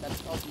area.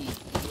 That's called the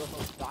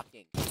UFO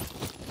docking.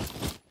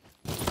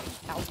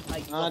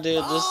 Ah, dude,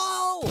 this.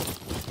 Oh!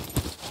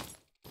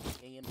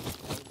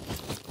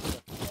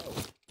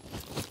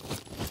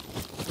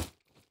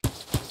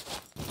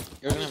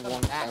 You're gonna have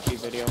one crappy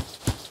video.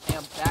 I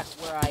am back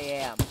where I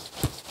am.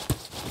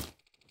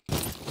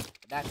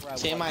 Back where I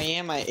was. Same I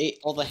am. I ate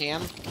all the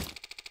ham.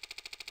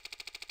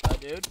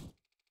 Dude.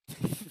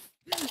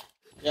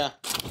 Yeah.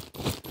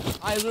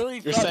 I literally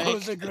You're thought saying? that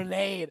was a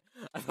grenade.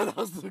 I thought that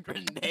was a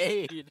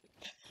grenade.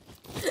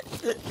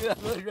 That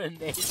was a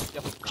grenade.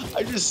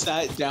 I just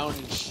sat down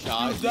and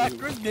shot Dude, that you.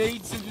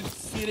 grenade's just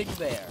sitting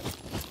there.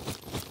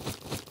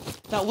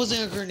 That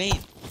wasn't a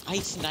grenade. I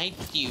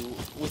sniped you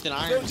with an No,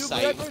 iron dude,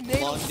 sight, that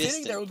grenade long was sitting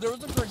distance. there. There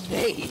was a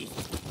grenade.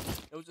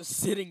 It was just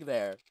sitting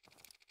there.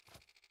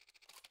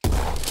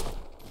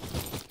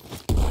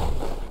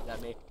 Is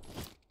that me?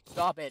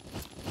 Stop it.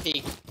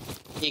 Peek.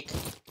 Peek.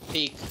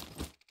 Peek.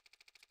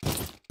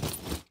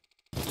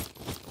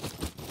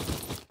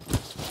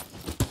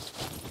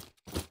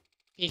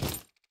 Peek.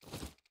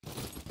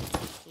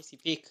 Casey,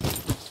 peek.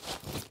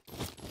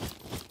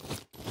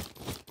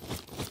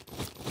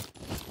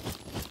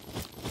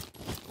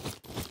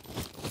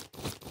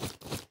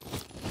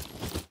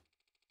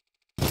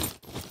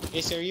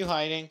 Casey, are you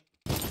hiding?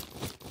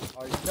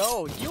 Or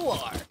no, you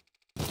are.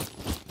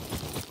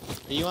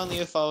 Are you on the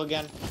UFO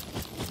again?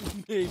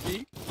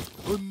 Maybe.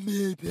 Or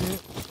maybe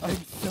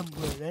I'm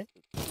somewhere else.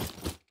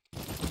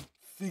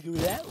 Figure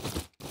it out.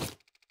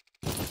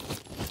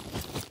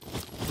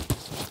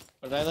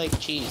 But I like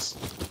cheese.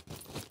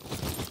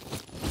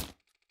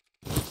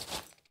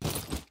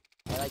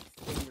 I like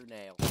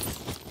fingernails.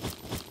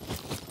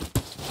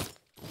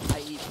 I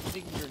eat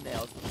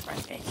fingernails for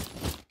breakfast.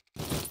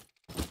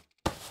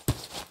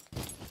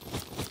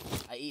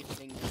 I eat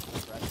fingers for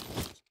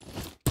breakfast.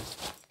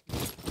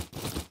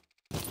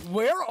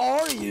 Where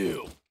are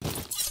you?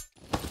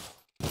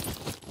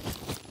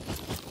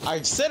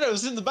 I said I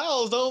was in the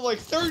battle zone like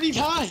 30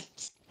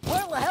 times!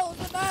 Where the hell is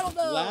the battle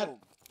dome? Lad.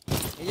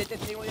 Is it the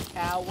thing with the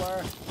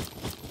tower?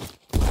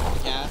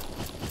 Yeah,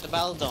 the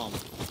battle dome.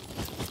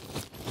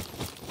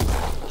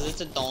 Cause it's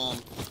a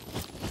dome.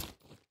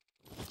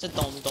 It's a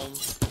dome.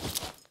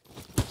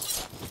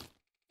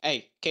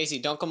 Hey, Casey,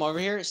 don't come over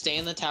here. Stay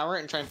in the tower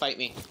and try and fight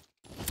me.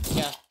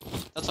 Yeah,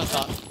 that's what I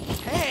thought.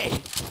 Hey!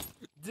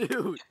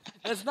 Dude,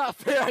 that's not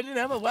fair. I didn't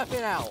have a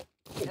weapon out.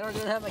 And I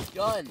didn't have a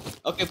gun.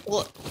 Okay,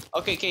 pull it.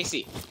 Okay,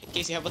 Casey.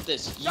 Casey, how about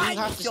this? You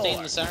have to stay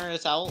in the center of the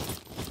tower.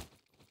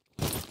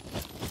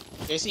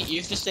 Casey, you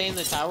have to stay in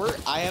the tower.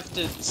 I have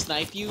to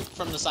snipe you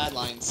from the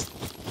sidelines.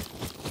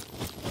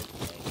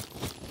 Okay.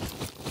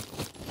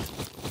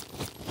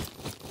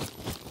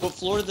 What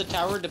floor of the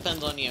tower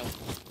depends on you.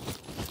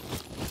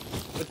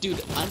 But dude,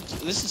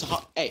 this is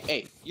hot.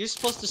 Hey, you're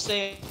supposed to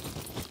stay.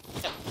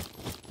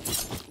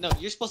 No,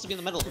 you're supposed to be in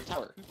the middle of the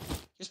tower.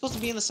 You're supposed to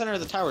be in the center of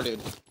the tower,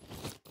 dude.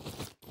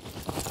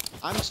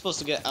 I'm supposed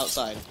to get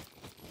outside.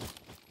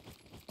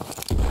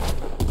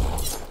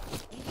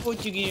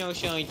 What you get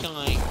outside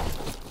time?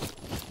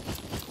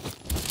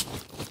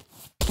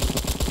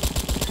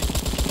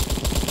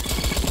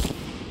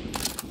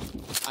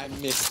 I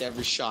missed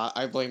every shot.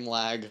 I blame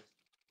lag.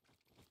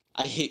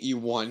 I hit you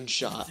one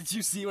shot. Did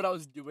you see what I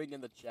was doing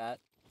in the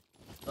chat?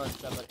 Not in the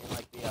chat, but in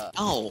like the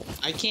No,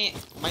 I can't.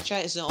 My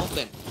chat isn't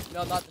open.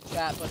 No, not the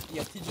chat, but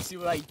the did you see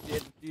what I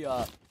did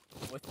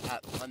with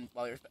that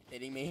while you're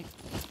spectating me?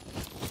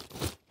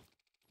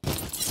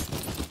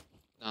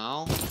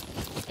 No,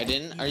 I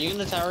didn't. Are you in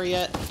the tower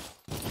yet?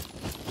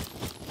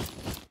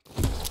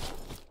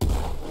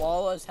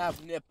 Koalas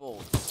have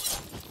nipples.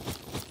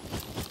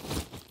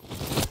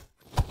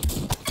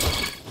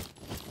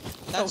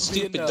 That's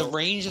stupid. The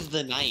range of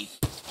the knife.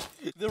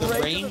 The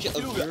range of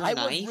dude, your I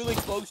knife? was really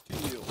close to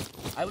you.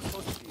 I was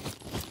close to you.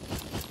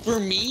 For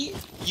me,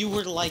 you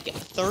were like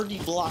 30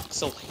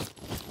 blocks away.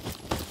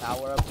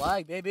 Power of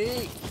flag,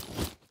 baby.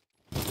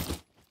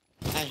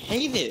 I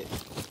hate it.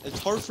 It's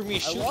hard for me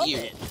to shoot I love you.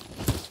 it.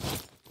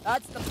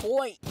 That's the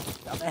point.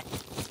 Dumbass.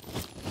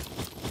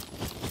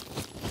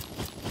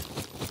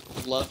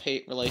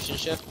 Love-hate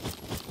relationship.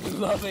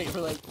 Love-hate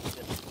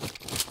relationship.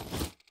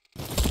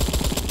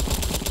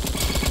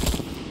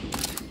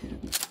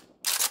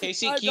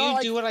 Casey, can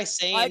you do what I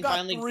say and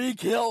finally... 3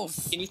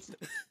 kills. Can you...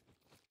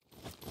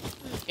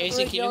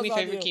 Casey, can you do me a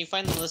favor? Can you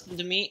finally listen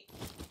to me?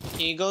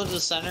 Can you go to the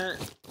center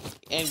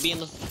and be in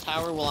the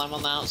tower while I'm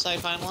on the outside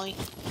finally?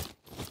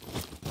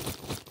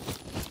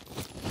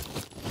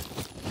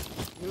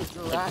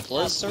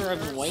 Please, sir, I've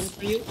been waiting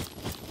for you.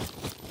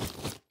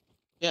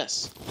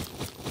 Yes.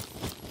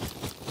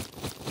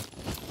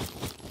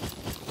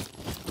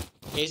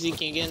 Casey,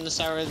 can you get in the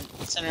center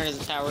of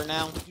the tower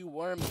now? Do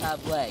worms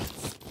have legs?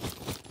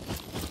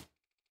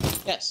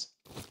 Yes.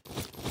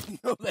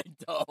 No, they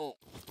don't.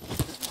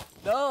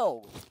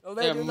 No,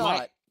 they do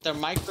not. They're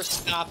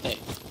microscopic.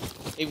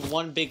 They have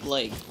one big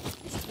leg.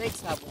 Your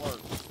snakes have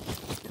worms.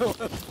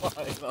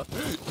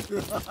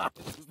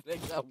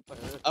 Snakes have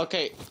worms.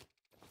 Okay.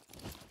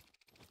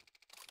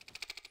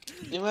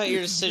 Think about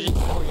your decision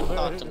before you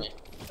talk to me.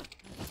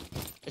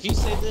 If you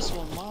say this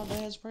when Mom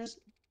has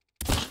present,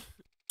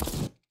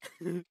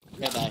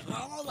 goodbye.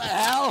 How the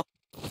hell?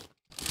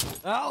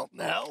 How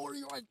the hell are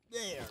you right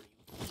there?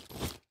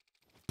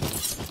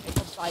 Hey,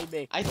 come find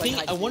me. I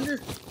wonder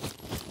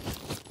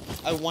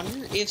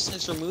if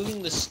since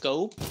removing the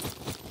scope,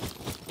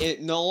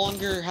 it no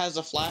longer has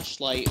a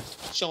flashlight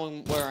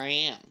showing where I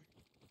am.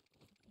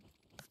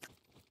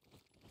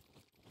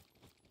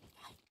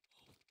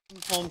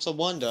 Sometimes I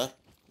wonder,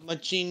 my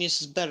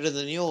genius is better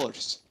than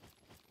yours.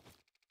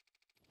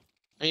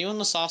 Are you on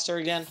the saucer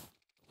again?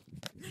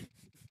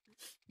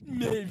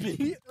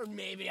 Maybe, or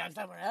maybe I'm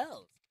somewhere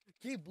else.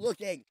 Keep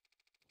looking.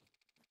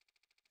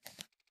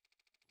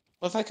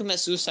 What if I commit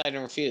suicide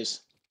and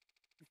refuse?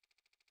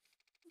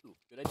 Ooh,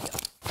 good idea.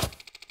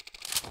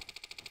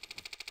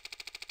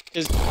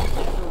 Because I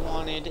never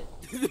wanted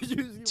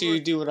to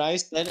do what I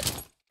said.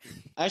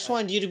 I just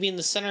wanted you to be in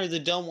the center of the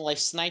dome while I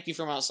snipe you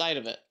from outside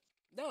of it.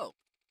 No.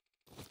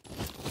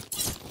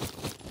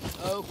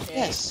 Okay.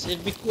 Yes,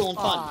 it'd be cool and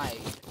fun.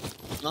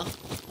 Huh?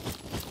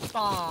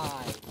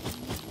 Fine.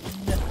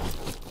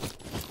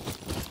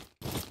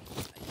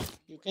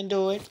 You can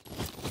do it.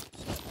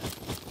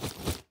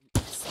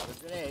 Start a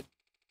grenade.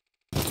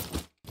 Get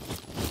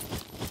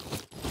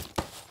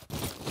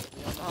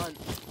me on the hunt.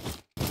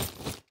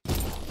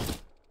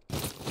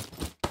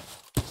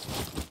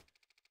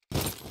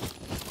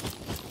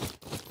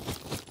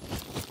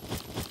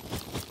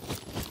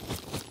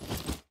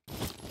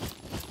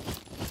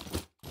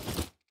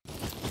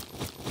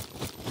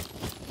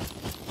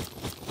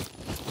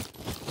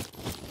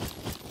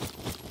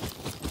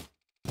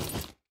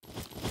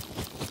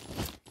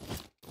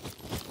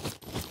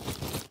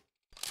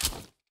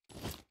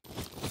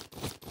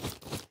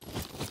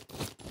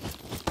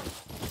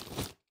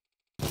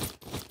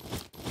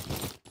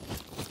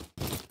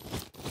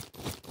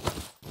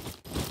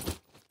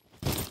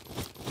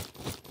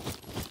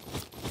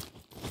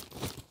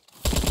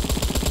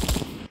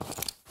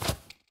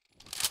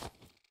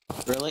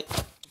 Really?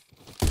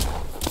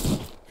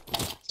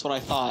 That's what I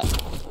thought.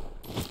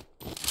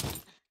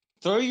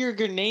 Throw your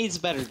grenades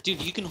better.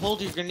 Dude, you can hold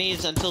your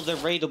grenades until they're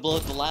ready to blow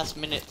at the last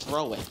minute.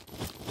 Throw it.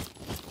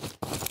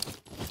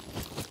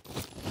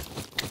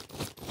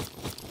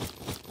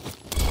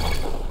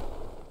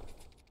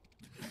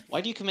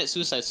 Why do you commit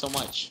suicide so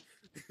much?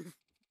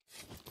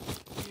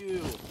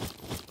 You.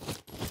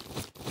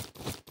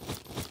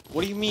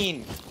 What do you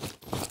mean?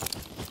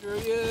 Screw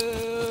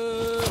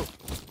you.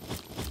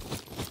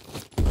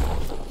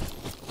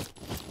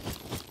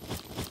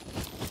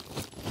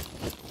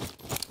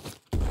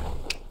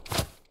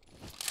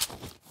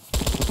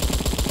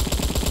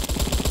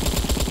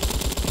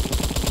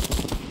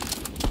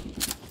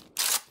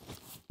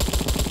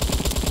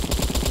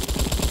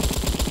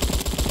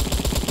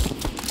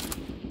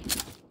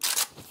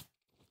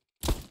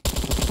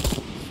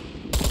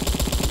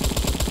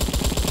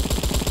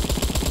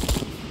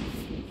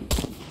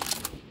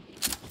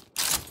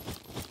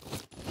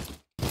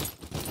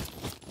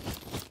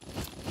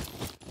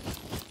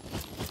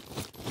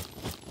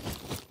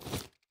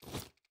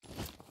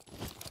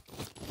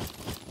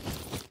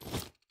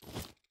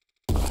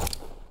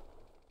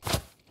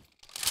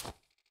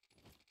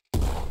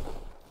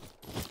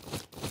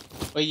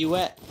 Where you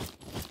at?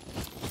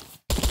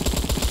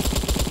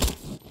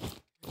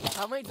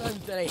 How many times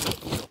did I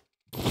hit you?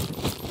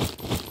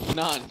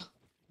 None.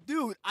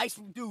 Dude,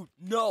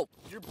 no.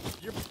 You're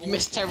You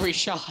missed every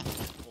shot.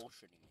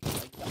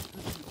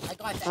 Bullshitting. I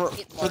got that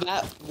hit For marker.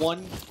 that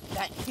one.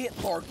 That hit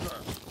marker.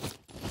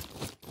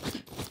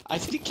 I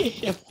think it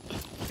hit.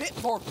 Hit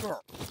marker.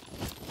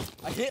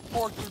 I hit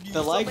marker you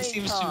The so leg many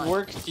seems times. to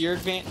work to your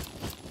advantage.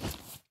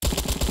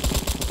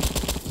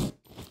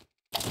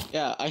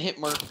 Yeah, I hit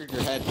marker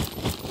your head.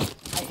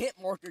 I hit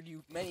markered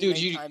you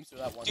many times for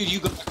that one. Dude, you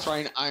gotta try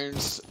an iron.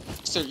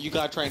 Sir, you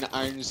gotta try an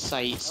iron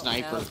sight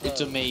sniper.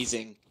 It's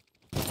amazing.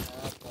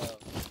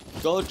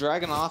 Go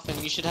Dragon off,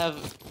 and you should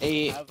have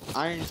a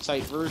iron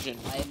sight version.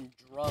 I am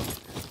drunk.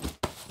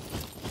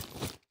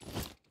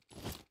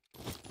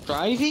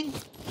 Driving?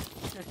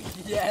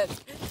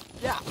 Yes.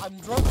 Yeah, I'm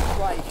drunk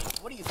driving.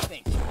 What do you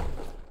think?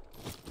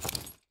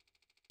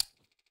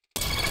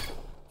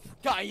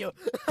 Got you.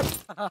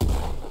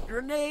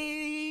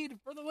 Grenade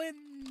for the win.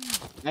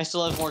 I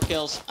still have more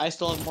kills. I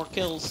still have more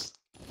kills.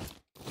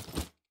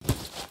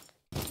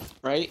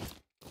 Right?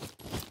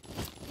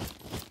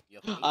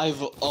 I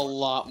have a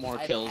lot more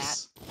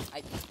kills.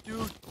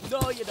 Dude,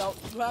 no you don't.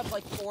 You have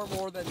like 4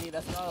 more than me.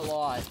 That's not a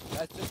lot.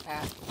 That's just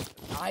half.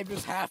 I'm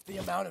just half the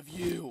amount of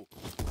you.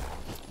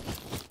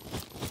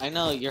 I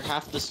know, you're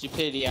half the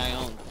stupidity I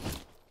own.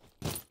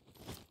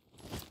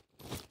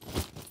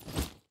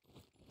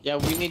 Yeah,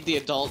 we need the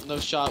adult no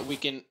shot. We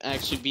can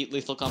actually beat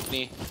Lethal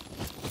Company.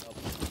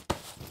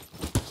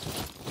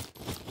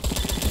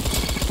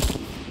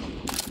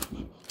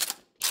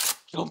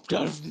 Jumped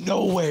out of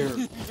nowhere!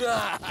 You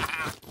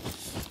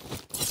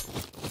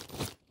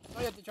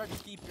have to try to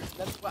keep your.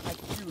 That's what I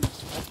do.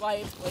 That's why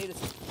I play this.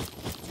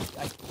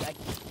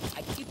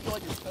 I keep you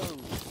on your toes.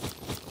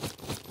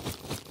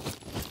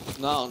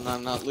 No.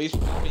 At least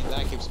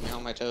that keeps me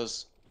on my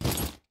toes.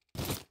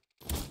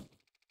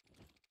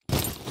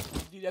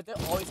 Dude, you have to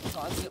always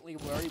constantly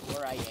worry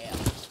where I am.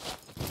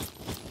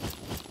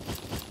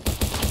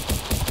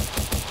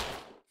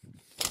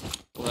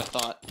 What I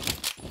thought.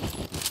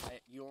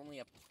 You only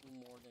have 2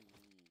 more than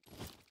me.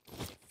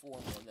 Okay, 4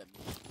 more than me.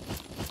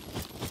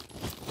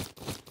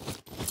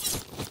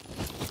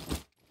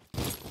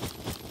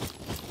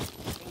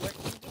 Hey, Rick,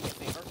 can you do me a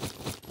favor?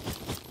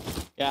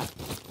 Yeah.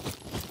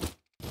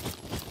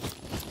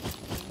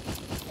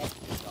 Pet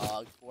your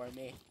dog for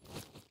me.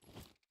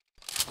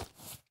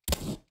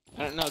 I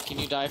don't know, can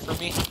you die for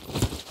me?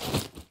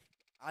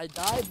 I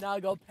died, now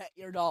go pet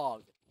your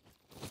dog.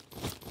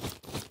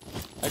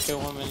 Okay,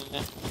 1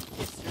 minute.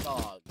 Kiss your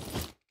dog.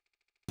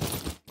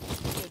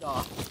 Kiss your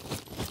dog.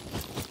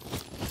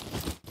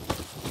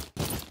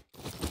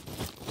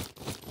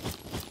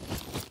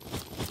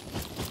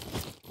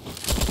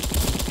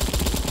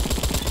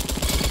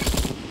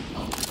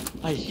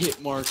 I hit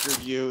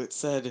markered you. It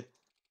said,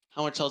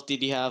 how much health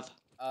did you have?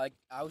 I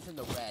was in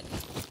the red.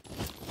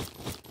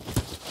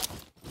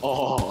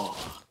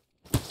 Oh.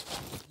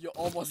 You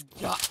almost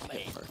got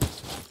me.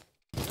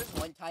 There's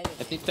one time in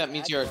I think that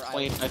means you're at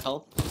 25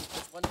 health.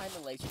 There's one time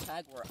in laser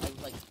tag where I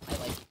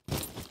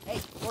hey,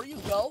 before you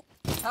go,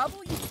 how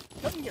about you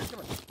come here?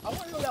 I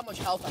want to know how much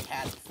health I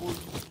had before you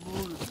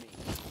murdered me.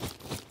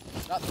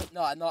 Not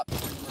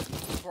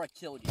before I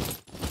killed you.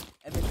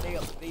 And then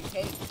they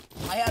came.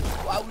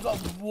 I was on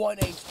 1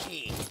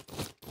 HP.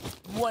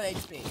 1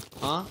 HP.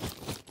 Huh?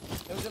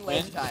 It was in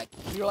laser tag.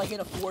 We were like in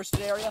a forested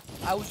area.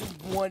 I was in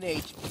 1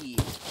 HP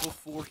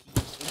before he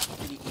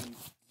instantly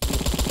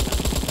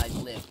I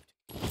lived.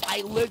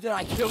 I lived and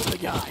I killed the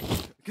guy.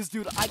 Because,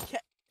 dude, I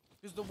can't.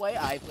 Because the way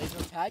I play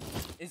laser tag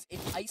is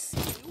if I see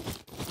you,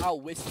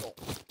 I'll whistle.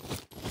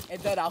 And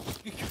then I'll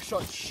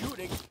start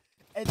shooting.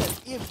 And then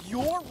if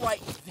you're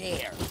right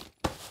there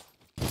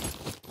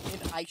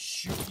and I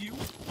shoot you,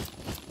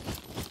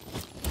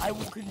 I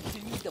will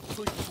continue to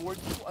push towards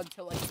you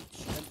until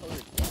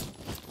you're dead.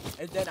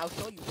 And then I'll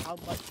show you how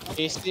much health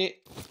I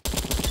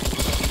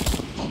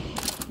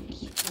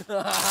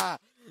have.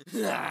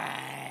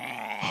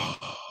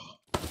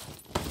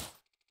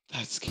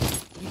 That's scary.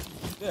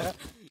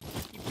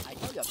 I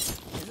tell you,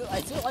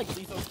 is it like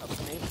Lethal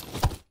Company?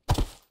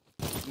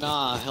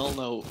 Nah, hell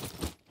no.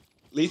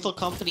 Lethal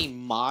Company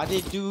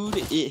modded, dude.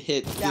 It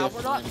hit different.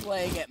 We're not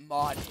playing it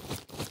modded.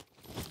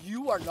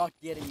 You are not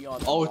getting me on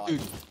the Oh, modded.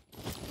 dude.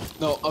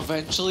 No,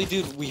 eventually,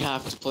 dude, we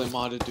have to play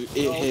modded, dude.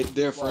 It hit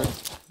different.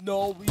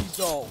 No, we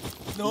don't.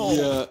 No.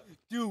 Yeah.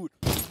 Dude,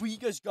 we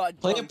just got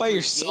play it by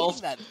yourself.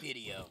 That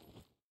video.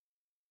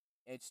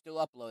 It's still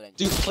uploading.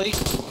 Dude, play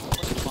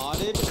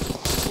modded.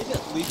 Play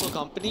at Lethal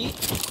Company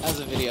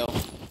as a video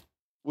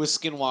with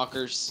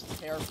skinwalkers.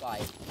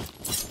 Terrified.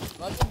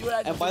 Do it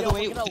as and a by video. the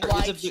way, we're gonna there is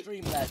live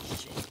stream that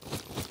shit.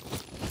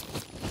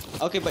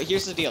 Okay, but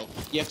here's the deal.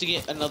 You have to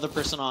get another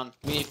person on.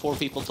 We need 4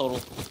 people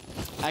total.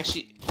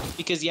 Actually,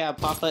 because yeah,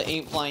 Papa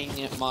ain't playing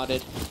it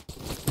modded.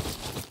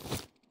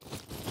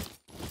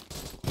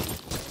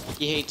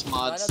 He hates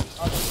mods. None of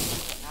the other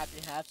people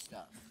actually have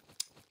stuff.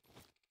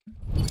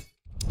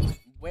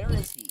 Where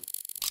is he?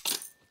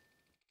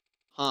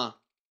 Huh.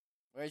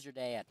 Where's your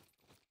dad?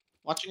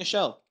 Watching a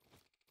show.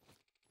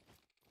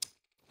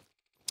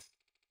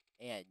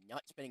 And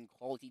not spending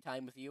quality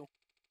time with you?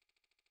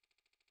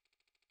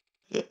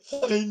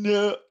 I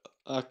know.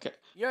 Okay.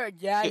 Your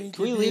dad needs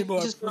Can we to be leave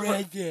more this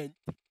present.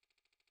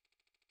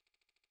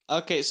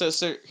 Okay, so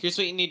here's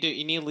what you need to do.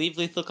 You need to leave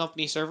Lethal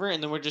Company server,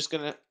 and then we're just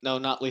gonna... No,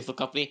 not Lethal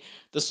Company.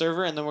 The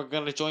server, and then we're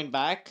gonna join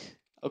back.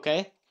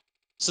 Okay?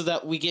 So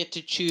that we get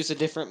to choose a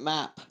different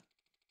map.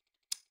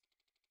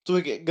 So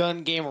we get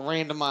gun game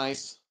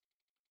randomized.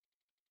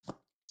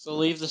 So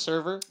leave the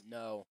server.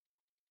 No.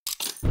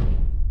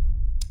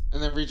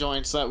 And then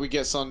rejoin so that we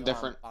get something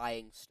different. I'm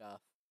buying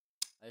stuff.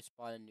 I just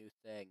bought a new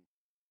thing.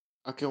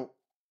 Okay.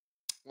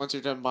 Once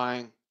you're done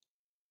buying.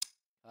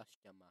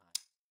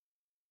 Customize.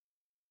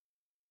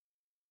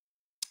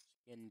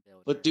 Skin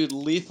builder. But dude,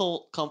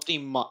 Lethal Company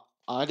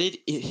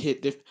modded, it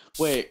hit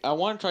Wait, I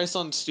want to try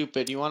something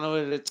stupid. You want to know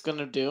what it's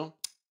gonna do?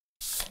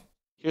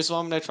 Here's what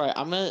I'm gonna try.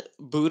 I'm gonna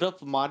boot up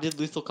modded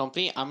Lethal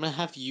Company. I'm gonna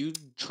have you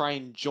try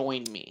and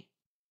join me.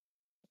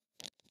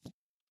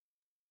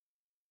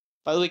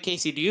 By the way,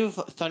 Casey, do you have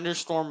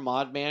Thunderstorm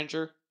Mod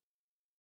Manager?